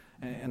joy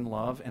and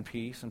love and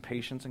peace and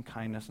patience and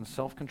kindness and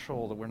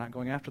self-control, that we're not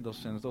going after those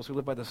sins. Those who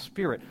live by the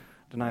Spirit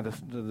deny the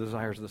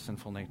desires of the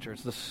sinful nature.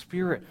 It's the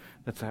Spirit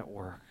that's at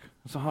work.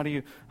 So how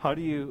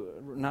do you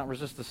not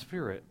resist the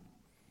Spirit?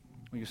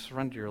 Well, you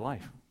surrender your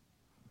life.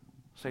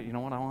 Say, you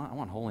know what I want? I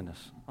want holiness.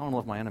 I want to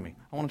love my enemy.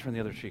 I want to turn the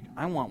other cheek.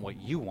 I want what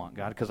you want,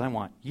 God, because I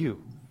want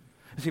you.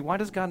 You see, why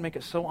does God make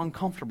it so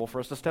uncomfortable for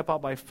us to step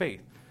out by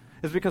faith?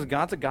 It's because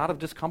God's a God of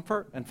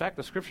discomfort. In fact,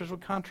 the Scriptures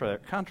would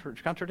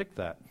contradict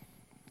that.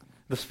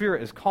 The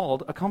Spirit is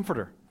called a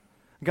comforter.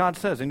 God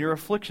says, in your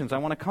afflictions, I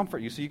want to comfort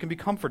you so you can be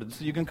comforted,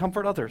 so you can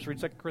comfort others. Read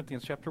 2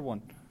 Corinthians chapter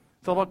 1.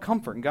 It's all about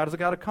comfort, and God is a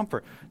God of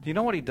comfort. Do you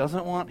know what he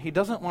doesn't want? He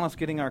doesn't want us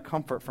getting our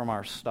comfort from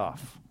our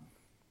stuff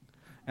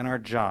and our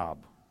job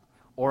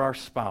or our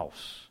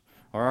spouse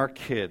or our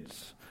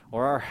kids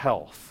or our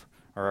health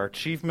or our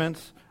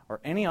achievements or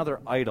any other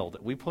idol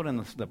that we put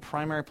in the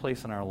primary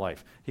place in our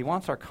life. He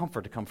wants our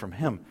comfort to come from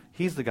him.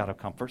 He's the God of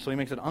comfort, so he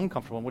makes it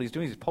uncomfortable. And what he's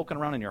doing is he's poking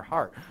around in your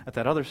heart at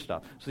that other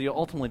stuff, so you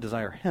ultimately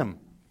desire him.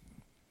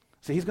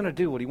 See, he's going to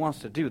do what he wants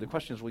to do. The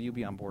question is, will you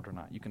be on board or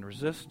not? You can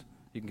resist,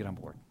 you can get on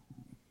board.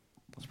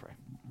 Let's pray.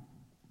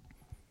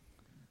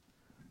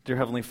 Dear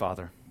Heavenly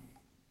Father,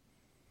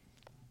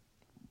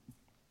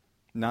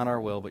 Not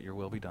our will, but your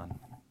will be done.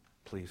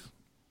 Please.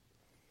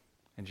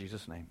 In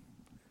Jesus' name,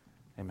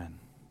 amen.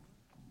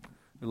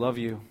 We love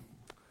you,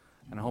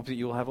 and I hope that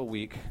you will have a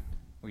week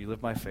where you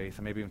live by faith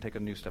and maybe even take a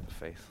new step of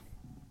faith.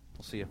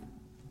 We'll see you.